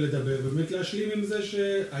לשבת ולדבר, ובאמת להשלים עם זה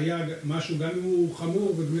שהיה משהו, גם אם הוא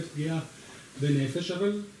חמור ובאמת פגיעה בנפש,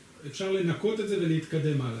 אבל אפשר לנקות את זה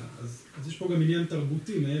ולהתקדם הלאה. אז יש פה גם עניין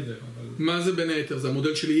תרבותי מעבר, אבל... מה זה בין היתר? זה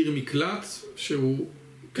המודל של עיר מקלט, שהוא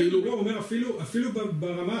כאילו... לא, הוא אומר, אפילו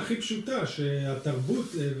ברמה הכי פשוטה, שהתרבות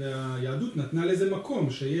והיהדות נתנה לזה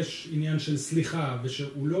מקום, שיש עניין של סליחה,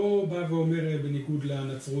 ושהוא לא בא ואומר בניגוד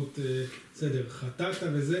לנצרות, בסדר, חטאת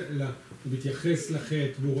וזה, אלא הוא מתייחס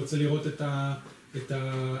לחטא, והוא רוצה לראות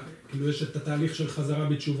כאילו יש את התהליך של חזרה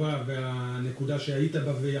בתשובה, והנקודה שהיית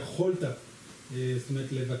בה ויכולת זאת אומרת,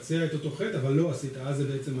 לבצע את אותו חטא, אבל לא עשית, אז זה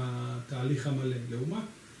בעצם התהליך המלא. לעומת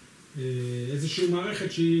איזושהי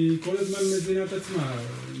מערכת שהיא כל הזמן מזינה את עצמה,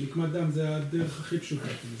 נקמת דם זה הדרך הכי פשוטה.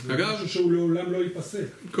 זה משהו שהוא לעולם לא ייפסק.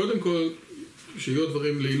 קודם כל, שיהיו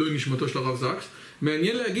דברים לעילוי נשמתו של הרב זקס,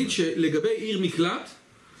 מעניין להגיד שלגבי עיר מקלט,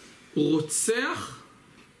 רוצח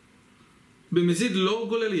במזיד לא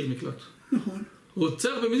גולה לעיר מקלט. נכון.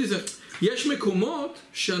 רוצח במזיד זה... יש מקומות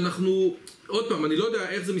שאנחנו... עוד פעם, אני לא יודע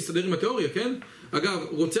איך זה מסתדר עם התיאוריה, כן? אגב,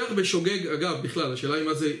 רוצח בשוגג, אגב, בכלל, השאלה היא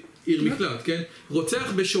מה זה עיר מקלט, כן?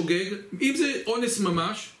 רוצח בשוגג, אם זה אונס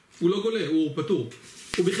ממש, הוא לא גולה, הוא פטור.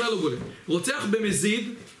 הוא בכלל לא גולה. רוצח במזיד,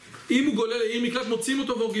 אם הוא גולה לעיר מקלט, מוצאים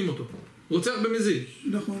אותו והורגים אותו. רוצח במזיד.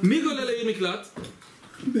 נכון. מי גולה לעיר מקלט?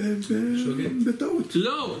 בטעות.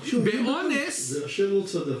 לא, באונס... זה אשר לא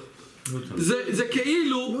צדק. זה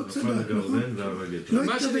כאילו... לא צדק, נכון.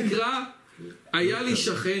 מה שנקרא... היה לי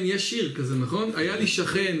שכן, יש שיר כזה, נכון? היה לי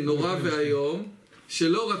שכן נורא והיום,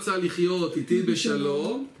 שלא רצה לחיות איתי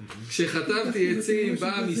בשלום, כשחטבתי עצים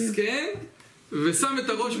בא מסכן, ושם את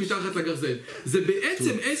הראש מתחת לגרזן. זה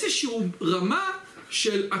בעצם איזשהו רמה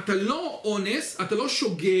של אתה לא אונס, אתה לא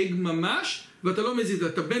שוגג ממש, ואתה לא מזיד,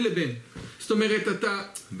 אתה בין לבין. זאת אומרת, אתה...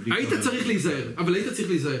 היית צריך להיזהר, אבל היית צריך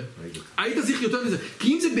להיזהר. היית צריך יותר מזה.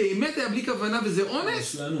 כי אם זה באמת היה בלי כוונה וזה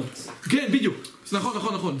אונס... כן, בדיוק.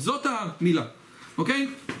 נכון. זאת המילה. אוקיי?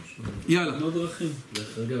 יאללה. לא דרכים.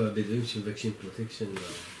 דרך אגב, הבדואים שמבקשים פרוטקשן,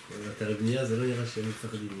 אתרי בנייה, זה לא נראה שהם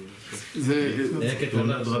מפחדים.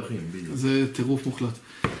 זה טירוף מוחלט.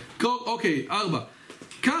 אוקיי, 4.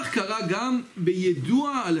 כך קרה גם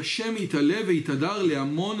בידוע על השם יתעלה ויתהדר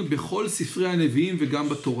להמון בכל ספרי הנביאים וגם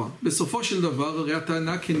בתורה. בסופו של דבר, הרי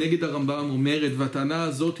הטענה כנגד הרמב"ם אומרת, והטענה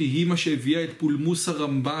הזאת היא מה שהביאה את פולמוס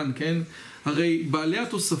הרמב"ן, כן? הרי בעלי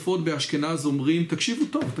התוספות באשכנז אומרים, תקשיבו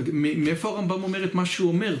טוב, מאיפה הרמב"ם אומר את מה שהוא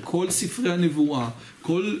אומר? כל ספרי הנבואה,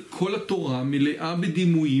 כל התורה מלאה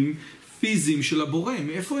בדימויים פיזיים של הבורא.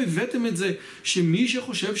 מאיפה הבאתם את זה שמי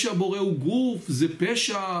שחושב שהבורא הוא גוף זה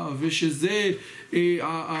פשע ושזה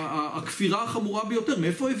הכפירה החמורה ביותר?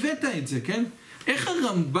 מאיפה הבאת את זה, כן? איך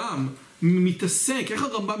הרמב"ם מתעסק, איך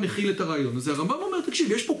הרמב"ם מכיל את הרעיון הזה? הרמב"ם אומר,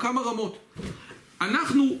 תקשיב, יש פה כמה רמות.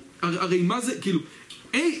 אנחנו, הרי מה זה, כאילו,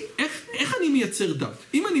 איך אני מייצר דת?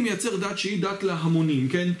 אם אני מייצר דת שהיא דת להמונים,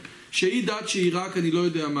 כן? שהיא דת שהיא רק, אני לא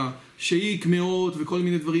יודע מה, שהיא קמאות וכל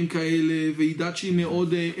מיני דברים כאלה, והיא דת שהיא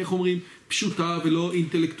מאוד, איך אומרים, פשוטה ולא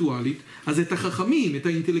אינטלקטואלית, אז את החכמים, את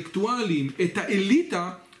האינטלקטואלים, את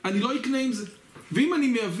האליטה, אני לא אקנה עם זה. ואם אני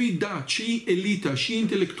מביא דת שהיא אליטה, שהיא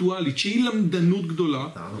אינטלקטואלית, שהיא למדנות גדולה,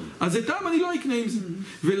 אז את העם אני לא אקנה עם זה.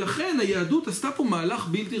 ולכן היהדות עשתה פה מהלך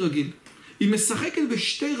בלתי רגיל. היא משחקת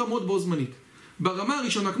בשתי רמות בו זמנית. ברמה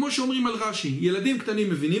הראשונה, כמו שאומרים על רש"י, ילדים קטנים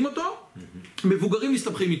מבינים אותו, מבוגרים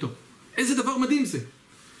מסתבכים איתו. איזה דבר מדהים זה.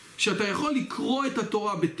 שאתה יכול לקרוא את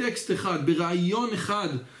התורה בטקסט אחד, ברעיון אחד,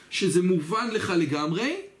 שזה מובן לך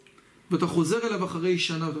לגמרי, ואתה חוזר אליו אחרי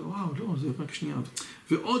שנה, וואו, לא, זה רק שנייה.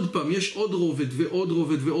 ועוד פעם, יש עוד רובד ועוד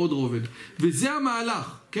רובד ועוד רובד. וזה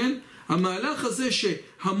המהלך, כן? המהלך הזה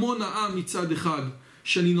שהמון העם מצד אחד,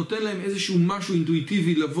 שאני נותן להם איזשהו משהו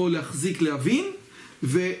אינטואיטיבי לבוא, להחזיק, להבין,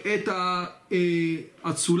 ואת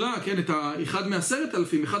הצולה, כן, את אחד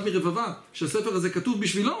מ10,000, אחד מרבבה, שהספר הזה כתוב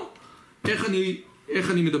בשבילו,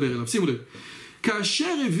 איך אני מדבר אליו. שימו לב.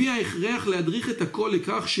 כאשר הביא ההכרח להדריך את הכל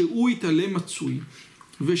לכך שהוא יתעלה מצוי,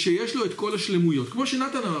 ושיש לו את כל השלמויות. כמו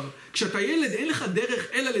שנתן אמר, כשאתה ילד אין לך דרך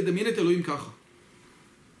אלא לדמיין את אלוהים ככה.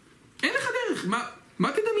 אין לך דרך,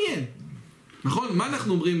 מה תדמיין? נכון? מה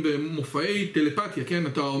אנחנו אומרים במופעי טלפתיה, כן?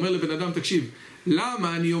 אתה אומר לבן אדם, תקשיב,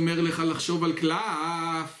 למה אני אומר לך לחשוב על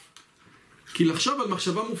קלף? כי לחשוב על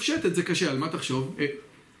מחשבה מופשטת זה קשה, על מה תחשוב?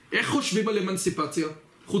 איך חושבים על אמנסיפציה?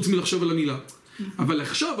 חוץ מלחשוב על המילה. אבל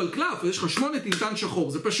לחשוב על קלף, יש לך 8 טלטן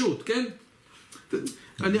שחור, זה פשוט, כן?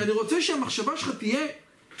 אני רוצה שהמחשבה שלך תהיה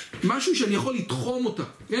משהו שאני יכול לתחום אותה,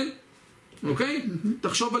 כן? אוקיי?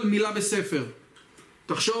 תחשוב על מילה בספר,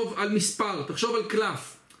 תחשוב על מספר, תחשוב על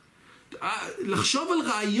קלף. לחשוב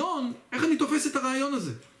על רעיון, איך אני תופס את הרעיון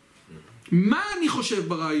הזה? מה אני חושב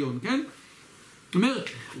ברעיון, כן? זאת אומרת,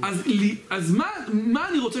 אז מה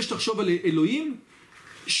אני רוצה שתחשוב על אלוהים?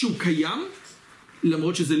 שהוא קיים,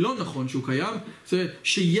 למרות שזה לא נכון שהוא קיים, זאת אומרת,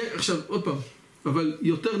 עכשיו, עוד פעם, אבל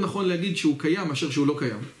יותר נכון להגיד שהוא קיים מאשר שהוא לא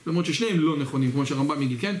קיים. למרות ששניהם לא נכונים, כמו שהרמב"ם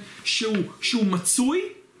יגיד, כן? שהוא מצוי,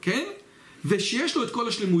 כן? ושיש לו את כל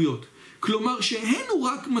השלמויות. כלומר, שאין הוא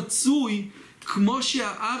רק מצוי כמו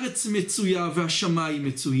שהארץ מצויה והשמיים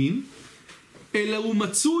מצויים, אלא הוא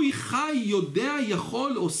מצוי, חי, יודע,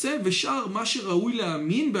 יכול, עושה ושאר מה שראוי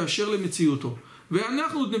להאמין באשר למציאותו.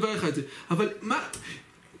 ואנחנו עוד נברך את זה. אבל מה...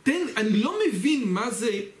 אני לא מבין מה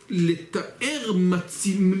זה לתאר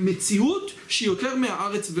מציאות שהיא יותר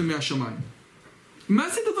מהארץ ומהשמיים. מה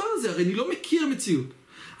זה דבר הזה? הרי אני לא מכיר מציאות.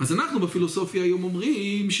 אז אנחנו בפילוסופיה היום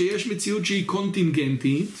אומרים שיש מציאות שהיא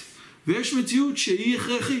קונטינגנטית, ויש מציאות שהיא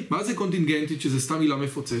הכרחית. מה זה קונטינגנטית? שזה סתם מילה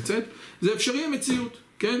מפוצצת. זה אפשרי המציאות,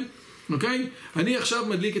 כן? אוקיי? אני עכשיו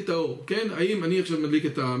מדליק את האור, כן? האם אני עכשיו מדליק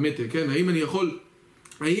את המתק, כן? האם אני יכול...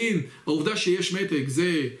 האם העובדה שיש מתק,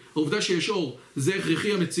 העובדה שיש אור, זה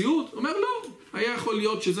הכרחי המציאות? הוא אומר, לא. היה יכול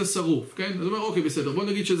להיות שזה שרוף, כן? אז הוא אומר, אוקיי, בסדר, בוא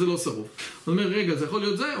נגיד שזה לא שרוף. הוא אומר, רגע, זה יכול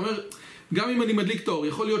להיות זה? הוא אומר, גם אם אני מדליק את האור,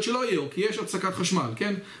 יכול להיות שלא יהיה אור, כי יש הפסקת חשמל,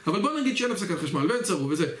 כן? אבל בוא נגיד שאין הפסקת חשמל, ואין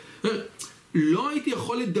שרוף וזה. לא הייתי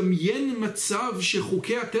יכול לדמיין מצב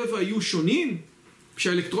שחוקי הטבע היו שונים,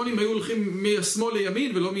 שהאלקטרונים היו הולכים משמאל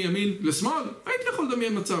לימין ולא מימין לשמאל. הייתי יכול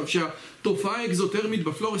לדמיין מצב שהתופעה האקזוטרמית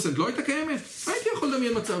בפלורסנט לא הייתה קיימת. הייתי יכול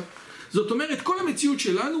לדמיין מצב. זאת אומרת, כל המציאות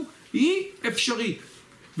שלנו היא אפשרית.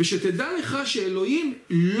 ושתדע לך שאלוהים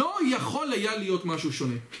לא יכול היה להיות משהו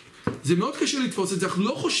שונה. זה מאוד קשה לתפוס את זה. אנחנו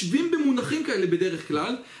לא חושבים במונחים כאלה בדרך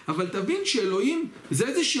כלל, אבל תבין שאלוהים זה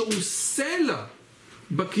איזשהו סלע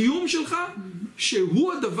בקיום שלך,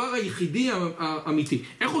 שהוא הדבר היחידי האמיתי.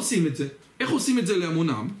 איך עושים את זה? איך עושים את זה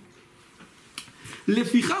להמונם?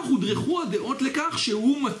 לפיכך הודרכו הדעות לכך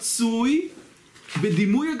שהוא מצוי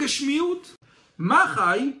בדימוי הגשמיות. מה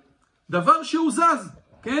חי? דבר שהוא זז,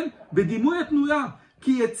 כן? בדימוי התנועה.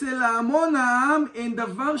 כי אצל להמון העם אין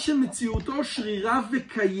דבר שמציאותו שרירה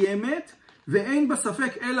וקיימת, ואין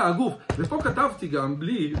בספק אלא הגוף. ופה כתבתי גם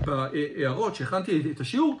בלי בהערות שהכנתי את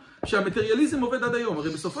השיעור, שהמטריאליזם עובד עד היום. הרי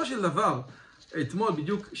בסופו של דבר, אתמול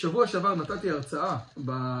בדיוק, שבוע שעבר נתתי הרצאה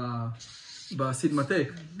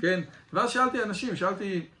בסדמתק, כן? ואז שאלתי אנשים,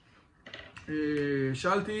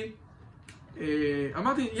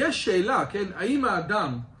 אמרתי, יש שאלה, כן? האם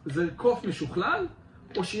האדם זה קוף משוכלל,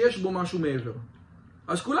 או שיש בו משהו מעבר?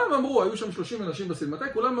 אז כולם אמרו, היו שם 30 אנשים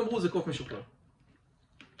בסדמתק, כולם אמרו זה קוף משוכלל.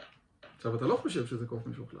 עכשיו, אתה לא חושב שזה קוף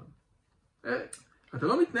משוכלל. אתה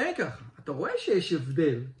לא מתנהג ככה. אתה רואה שיש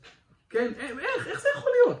הבדל. כן? איך זה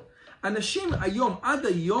יכול להיות? אנשים היום, עד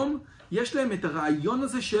היום, יש להם את הרעיון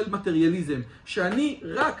הזה של מטריאליזם. שאני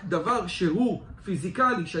רק דבר שהוא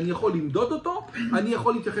פיזיקלי, שאני יכול למדוד אותו, אני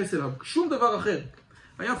יכול להתייחס אליו. שום דבר אחר.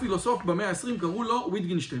 היה פילוסוף במאה ה-20, קראו לו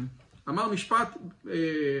ויטגנשטיין. אמר משפט,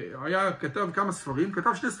 כתב כמה ספרים, כתב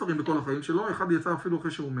 2 ספרים בכל החיים שלו, אחד יצא אפילו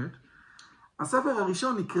אחרי שהוא מת. הספר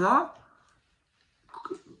הראשון נקרא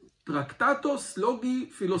טרקטטוס לוגי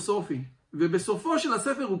פילוסופי, ובסופו של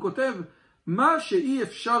הספר הוא כותב, מה שאי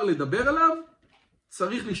אפשר לדבר עליו,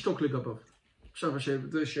 צריך לשתוק לגביו. עכשיו,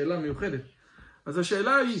 זו שאלה מיוחדת. אז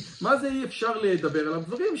השאלה היא, מה זה אי אפשר לדבר עליו?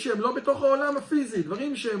 דברים שהם לא בתוך העולם הפיזי,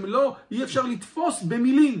 דברים שהם לא, אי אפשר לתפוס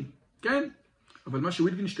במילים, כן? אבל מה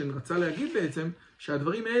שוויטגנשטיין רצה להגיד בעצם,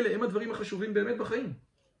 שהדברים האלה הם הדברים החשובים באמת בחיים.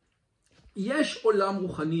 יש עולם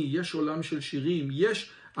רוחני, יש עולם של שירים,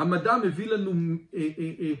 המדע מביא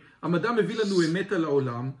לנו אמת על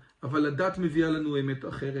העולם, אבל הדת מביאה לנו אמת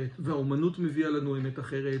אחרת, והאומנות מביאה לנו אמת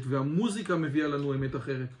אחרת, והמוזיקה מביאה לנו אמת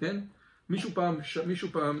אחרת, כן? מישהו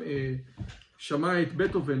פעם שמע את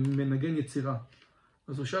בטהובן מנגן יצירה.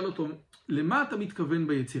 אז הוא שאל אותו, למה אתה מתכוון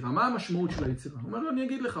ביצירה? מה המשמעות של היצירה? הוא אומר לו, אני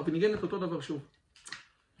אגיד לך, וניגן את אותו דבר שוב.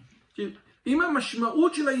 כי אם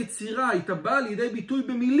המשמעות של היצירה הייתה באה לידי ביטוי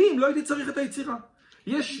במילים, לא הייתי צריך את היצירה.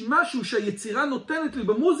 יש משהו שהיצירה נותנת לי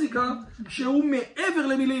במוזיקה, שהוא מעבר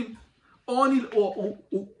למילים.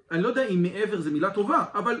 אני לא יודע אם מעבר זה מילה טובה,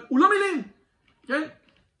 אבל הוא לא מילים. כן?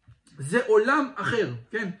 זה עולם אחר.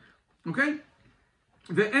 כן? אוקיי?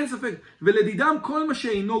 ואין ספק. ולדידם כל מה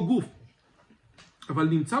שאינו גוף. אבל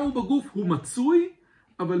נמצא הוא בגוף, הוא מצוי,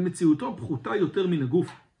 אבל מציאותו פחותה יותר מן הגוף.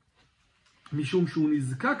 משום שהוא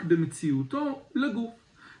נזקק במציאותו לגוף.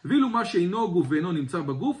 ואילו מה שאינו גוף ואינו נמצא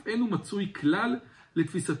בגוף, אינו מצוי כלל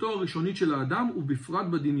לתפיסתו הראשונית של האדם, ובפרט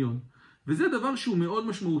בדמיון. וזה דבר שהוא מאוד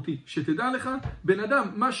משמעותי. שתדע לך, בן אדם,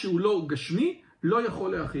 מה שהוא לא גשמי, לא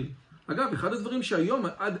יכול להכיל. אגב, אחד הדברים שהיום,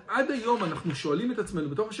 עד היום אנחנו שואלים את עצמנו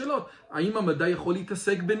בתוך השאלות, האם המדע יכול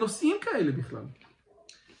להתעסק בנושאים כאלה בכלל?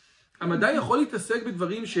 המדע יכול להתעסק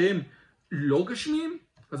בדברים שהם לא גשמיים?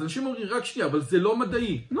 אז אנשים אומרים, רק שנייה, אבל זה לא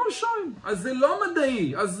מדעי. נו, שוין, אז זה לא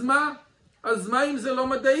מדעי. אז מה? אז מה אם זה לא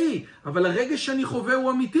מדעי? אבל הרגש שאני חווה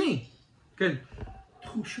הוא אמיתי. כן.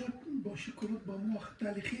 תחושות שקורות במוח,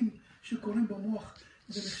 תהליכים שקורים במוח,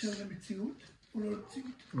 זה נחשב למציאות או לא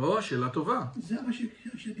למציאות? שאלה טובה. זה מה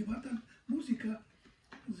שדיברת על מוזיקה.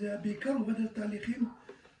 זה בעיקר עובד על תהליכים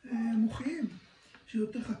מוחיים.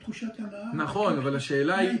 שיותר לך תחושת הנאה. נכון, אבל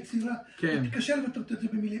השאלה היא... היצירה. כן. תקשר לבטא את זה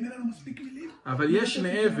במילים, אין לנו מספיק מילים. אבל יש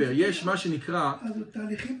מעבר, יש מה שנקרא... אז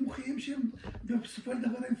תהליכים מוחיים שהם בסופו של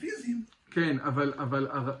דבר הם פיזיים. כן, אבל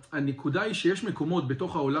הנקודה היא שיש מקומות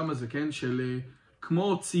בתוך העולם הזה, כן, של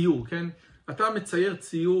כמו ציור, כן? אתה מצייר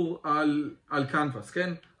ציור על קנבס,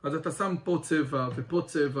 כן? אז אתה שם פה צבע, ופה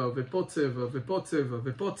צבע, ופה צבע, ופה צבע,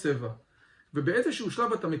 ופה צבע. ובאיזשהו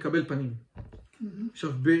שלב אתה מקבל פנים.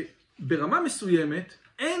 עכשיו, ברמה מסוימת,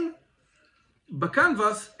 אין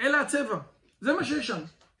בקנבס אלא הצבע. זה מה שיש שם.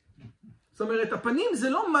 זאת אומרת, הפנים זה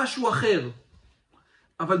לא משהו אחר.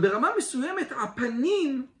 אבל ברמה מסוימת,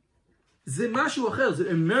 הפנים זה משהו אחר.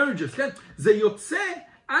 זה emerges, כן? זה יוצא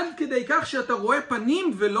עד כדי כך שאתה רואה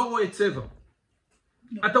פנים ולא רואה צבע.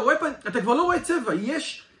 אתה כבר לא רואה צבע.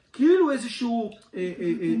 יש כאילו איזשהו...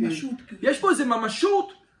 יש פה איזו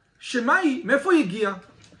ממשות שמה היא? מאיפה היא הגיעה?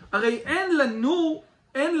 הרי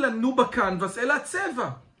אין לנו בקנבס אלא הצבע.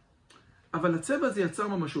 אבל הצבע זה יצר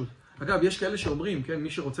ממשות. אגב, יש כאלה שאומרים, כן, מי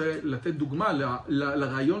שרוצה לתת דוגמה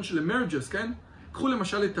לרעיון של emerges, כן? קחו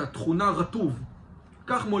למשל את התכונה רטוב.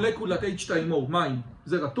 קח מולקולת H2O, מים.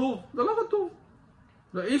 זה רטוב? זה לא רטוב.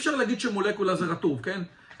 אי אפשר להגיד שמולקולה זה רטוב, כן?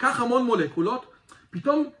 קח המון מולקולות,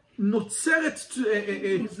 פתאום נוצרת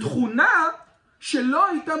תכונה שלא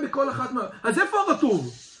הייתה בכל אחת מה... אז איפה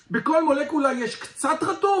הרטוב? בכל מולקולה יש קצת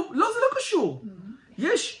רטוב? לא, זה לא קשור.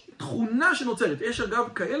 יש תכונה שנוצרת. יש אגב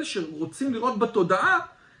כאלה שרוצים לראות בתודעה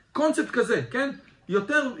קונספט כזה, כן?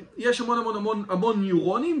 יותר, יש המון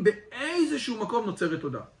ניורונים, באיזשהו מקום נוצרת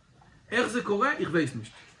תודעה. איך זה קורה? איך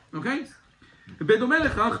וייסנישט. אוקיי? בדומה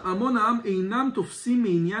לכך, המון העם אינם תופסים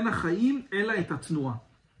מעניין החיים, אלא את התנועה.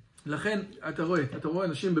 לכן, אתה רואה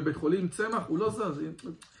אנשים בבית חולים, צמח, הוא לא זז.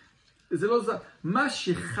 זה לא זז. מה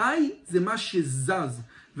שחי זה מה שזז.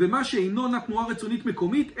 ומה שאינו נה תנועה רצונית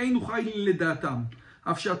מקומית, אינו חי לדעתם.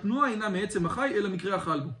 אף שהתנועה אינה מעצם החי, אלא מקרה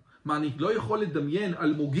החל בו. מה, אני לא יכול לדמיין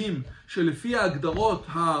אלמוגים שלפי ההגדרות,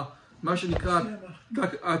 מה שנקרא,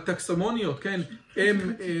 הטקסמוניות, כן?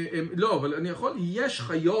 לא, אבל אני יכול, יש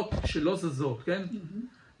חיות שלא זזות, כן?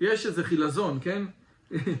 יש איזה חילזון, כן?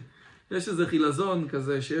 יש איזה חילזון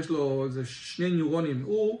כזה שיש לו איזה 2 ניורונים.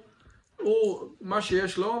 מה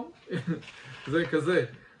שיש לו, זה כזה.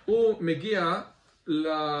 הוא מגיע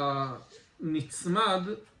לנצמד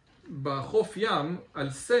בחוף ים על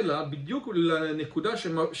סלע, בדיוק לנקודה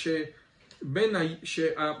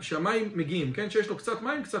שהמים מגיעים, כן? שיש לו קצת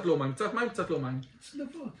מים, קצת לא מים, קצת מים, קצת לא מים.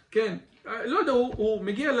 צלפות. כן. לא יודע, הוא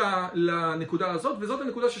מגיע לנקודה הזאת, וזאת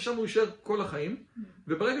הנקודה ששם הוא יישאר כל החיים,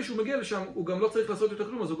 וברגע שהוא מגיע לשם, הוא גם לא צריך לעשות יותר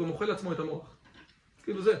כלום, אז הוא גם אוכל לעצמו את המוח.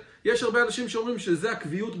 כאילו זה. יש הרבה אנשים שאומרים שזה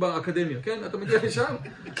הקביעות באקדמיה, כן? אתה מגיע לשם,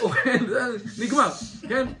 אוכל, זה נגמר,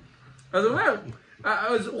 כן? אז הוא אומר,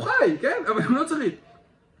 אז הוא חי, כן? אבל הוא לא צריך.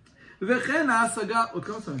 וכן ההשגה, עוד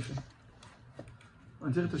כמה פעמים שם?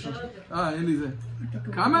 אני צריך את השם. אין לי זה.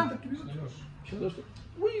 כמה? 3.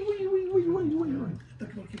 וואי. אתה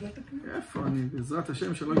כבר קיבלת כביעות? איפה אני? בעזרת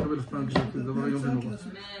השם שלא יקבל אף פעם כביעות, זה דבר איום ונורא.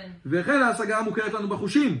 וכן ההשגה המוכרת לנו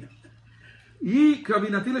בחושים. היא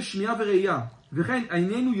כבינתי לשמיעה וראייה. וכן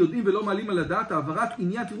איננו יודעים ולא מעלים על הדעת העברת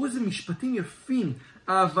עניין, תראו איזה משפטים יפים.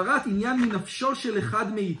 העברת עניין מנפשו של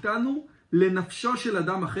אחד מאיתנו לנפשו של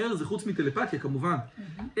אדם אחר, זה חוץ מטלפתיה כמובן,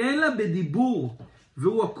 אלא בדיבור,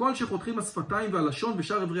 והוא הקול שחותכים השפתיים והלשון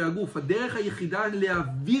ושאר עברי הגוף. הדרך היחידה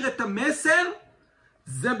להעביר את המסר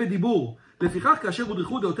זה בדיבור. לפיכך כאשר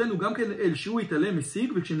הודרכו דעותינו גם כן אל שהוא יתעלם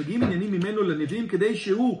משיג, וכשמגיעים עניינים ממנו לנביאים כדי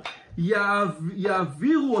שהוא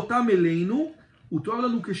יעבירו אותם אלינו, הוא תואר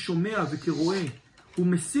לנו כשומע וכרואה. הוא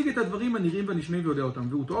משיג את הדברים הנראים והנשמעים ויודע אותם,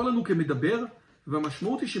 והוא תואר לנו כמדבר,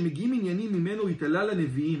 והמשמעות היא שמגיעים עניינים ממנו יתעלה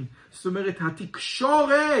לנביאים. זאת אומרת,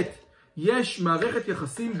 התקשורת, יש מערכת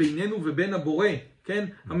יחסים בינינו ובין הבורא, כן?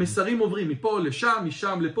 המסרים עוברים מפה לשם,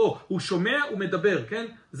 משם לפה. הוא שומע, הוא מדבר, כן?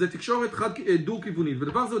 זה תקשורת דו-כיוונית.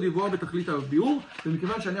 ודבר זה עוד יבואר בתכלית הביאור,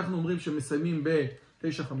 ומכיוון שאנחנו אומרים שמסיימים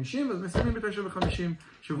ב-9:50, אז מסיימים ב-9:50.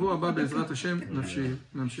 שבוע הבא בעזרת השם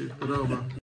נמשיך. תודה רבה.